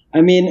Prime.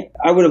 I mean,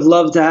 I would have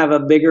loved to have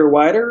a bigger,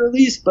 wider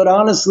release, but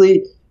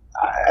honestly,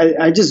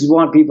 I just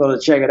want people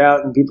to check it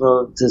out and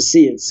people to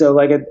see it. So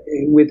like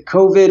with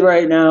COVID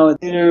right now,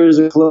 theaters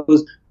are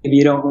closed. If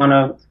you don't want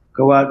to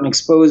go out and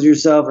expose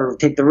yourself or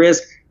take the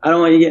risk, I don't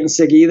want you getting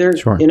sick either.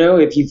 Sure.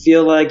 If you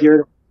feel like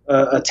you're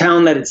a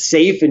town that it's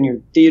safe and your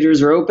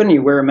theaters are open,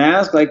 you wear a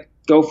mask, like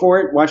go for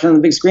it. Watch it on the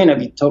big screen. I'd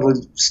be totally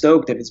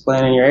stoked if it's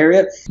playing in your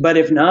area. But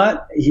if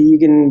not, you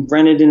can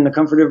rent it in the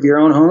comfort of your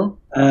own home.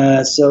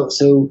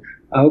 So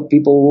I hope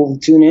people will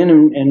tune in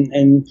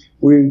and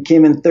we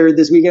came in third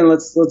this weekend.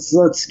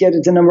 Let's get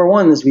it to number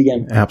one this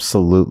weekend.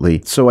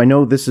 Absolutely. So I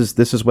know this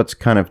is what's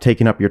kind of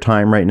taking up your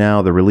time right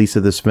now, the release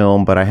of this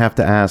film, but I have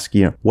to ask,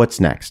 what's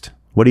next?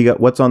 What do you got?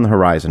 What's on the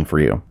horizon for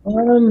you?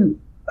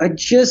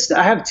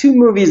 I have two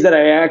movies that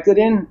I acted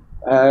in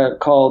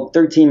called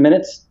 13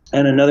 Minutes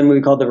and another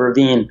movie called The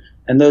Ravine.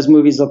 And those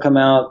movies will come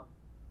out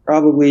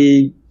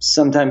probably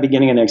sometime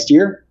beginning of next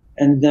year.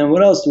 And then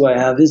what else do I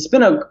have? It's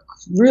been a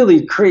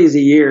really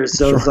crazy year.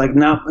 So Sure. It's like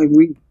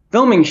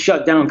filming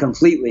shut down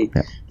completely.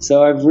 Yeah.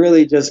 So I've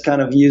really just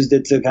kind of used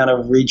it to kind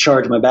of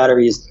recharge my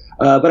batteries.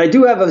 But I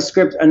do have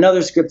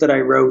another script that I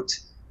wrote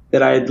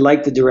that I'd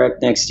like to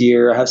direct next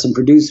year. I have some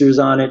producers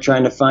on it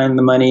trying to find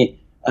the money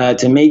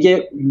to make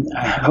it.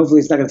 Hopefully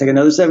it's not going to take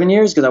another 7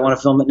 years because I want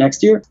to film it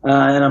next year.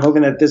 And I'm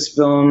hoping that this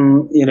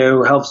film,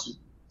 helps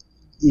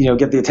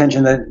get the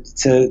attention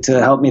to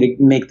help me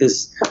to make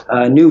this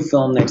new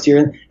film next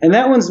year. And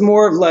that one's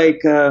more of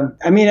like,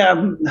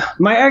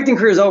 my acting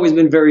career has always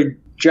been very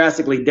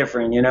drastically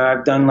different.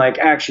 I've done like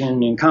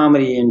action and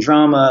comedy and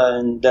drama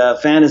and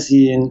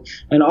fantasy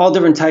and all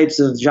different types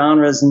of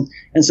genres.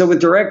 And so with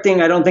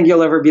directing, I don't think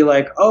you'll ever be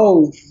like,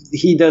 oh,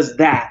 he does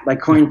that.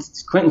 Like Quentin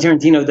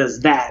Tarantino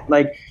does that.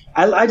 Like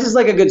I just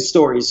like a good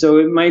story. So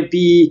it might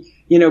be,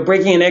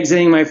 Breaking and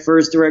Exiting, my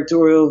first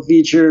directorial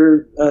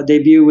feature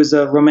debut, was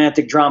a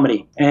romantic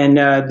dramedy. And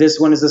this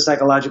one is a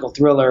psychological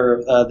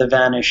thriller, The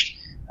Vanished,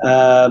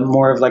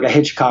 more of like a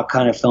Hitchcock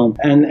kind of film.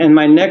 And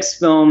my next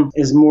film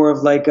is more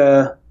of like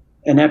an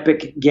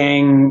epic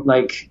gang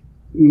like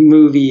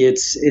movie.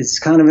 It's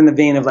kind of in the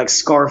vein of like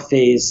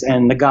Scarface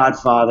and The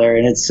Godfather.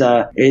 And it's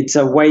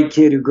a white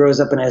kid who grows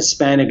up in a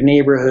Hispanic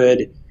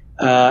neighborhood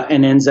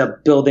and ends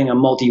up building a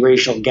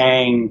multiracial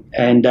gang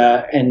and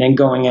then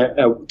going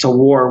to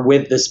war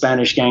with the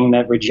Spanish gang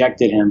that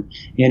rejected him.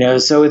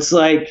 So it's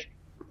like,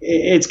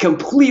 it's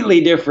completely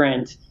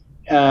different,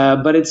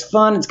 but it's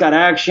fun. It's got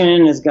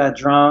action. It's got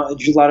drama,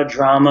 a lot of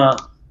drama.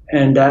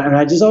 And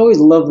I just always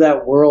loved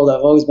that world.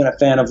 I've always been a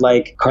fan of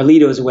like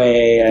Carlito's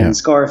Way and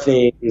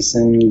Scarface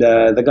and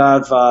The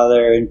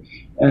Godfather.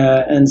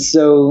 And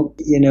so,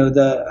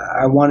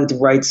 I wanted to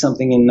write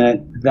something in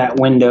that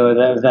window,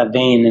 that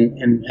vein,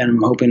 and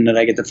I'm hoping that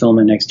I get to film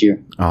it next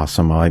year.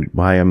 Awesome.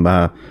 I am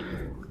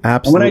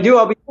absolutely. And when I do,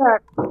 I'll be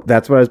back.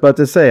 That's what I was about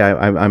to say.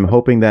 I'm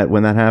hoping that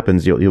when that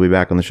happens, you'll be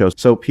back on the show.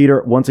 So,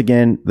 Peter, once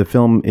again, the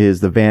film is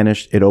The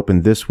Vanished. It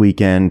opened this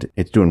weekend.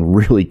 It's doing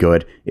really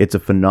good. It's a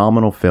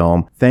phenomenal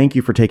film. Thank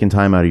you for taking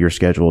time out of your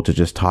schedule to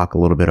just talk a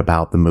little bit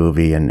about the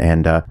movie. And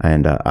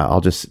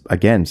I'll just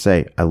again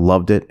say I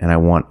loved it, and I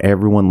want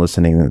everyone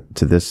listening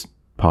to this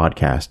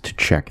podcast to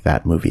check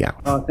that movie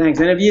out. Oh, thanks.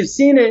 And if you've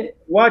seen it,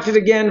 watch it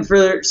again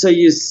so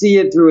you see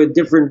it through a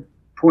different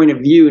point of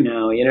view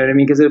now, you know what I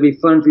mean? Because it'll be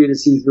fun for you to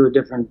see through a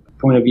different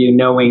point of view,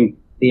 knowing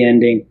the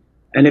ending.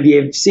 And if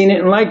you've seen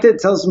it and liked it,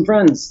 tell some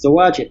friends to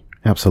watch it.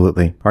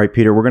 Absolutely. All right,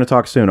 Peter, we're going to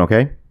talk soon,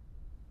 okay?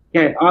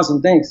 Okay,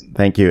 awesome. Thanks.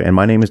 Thank you. And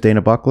my name is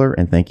Dana Buckler,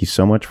 and thank you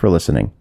so much for listening.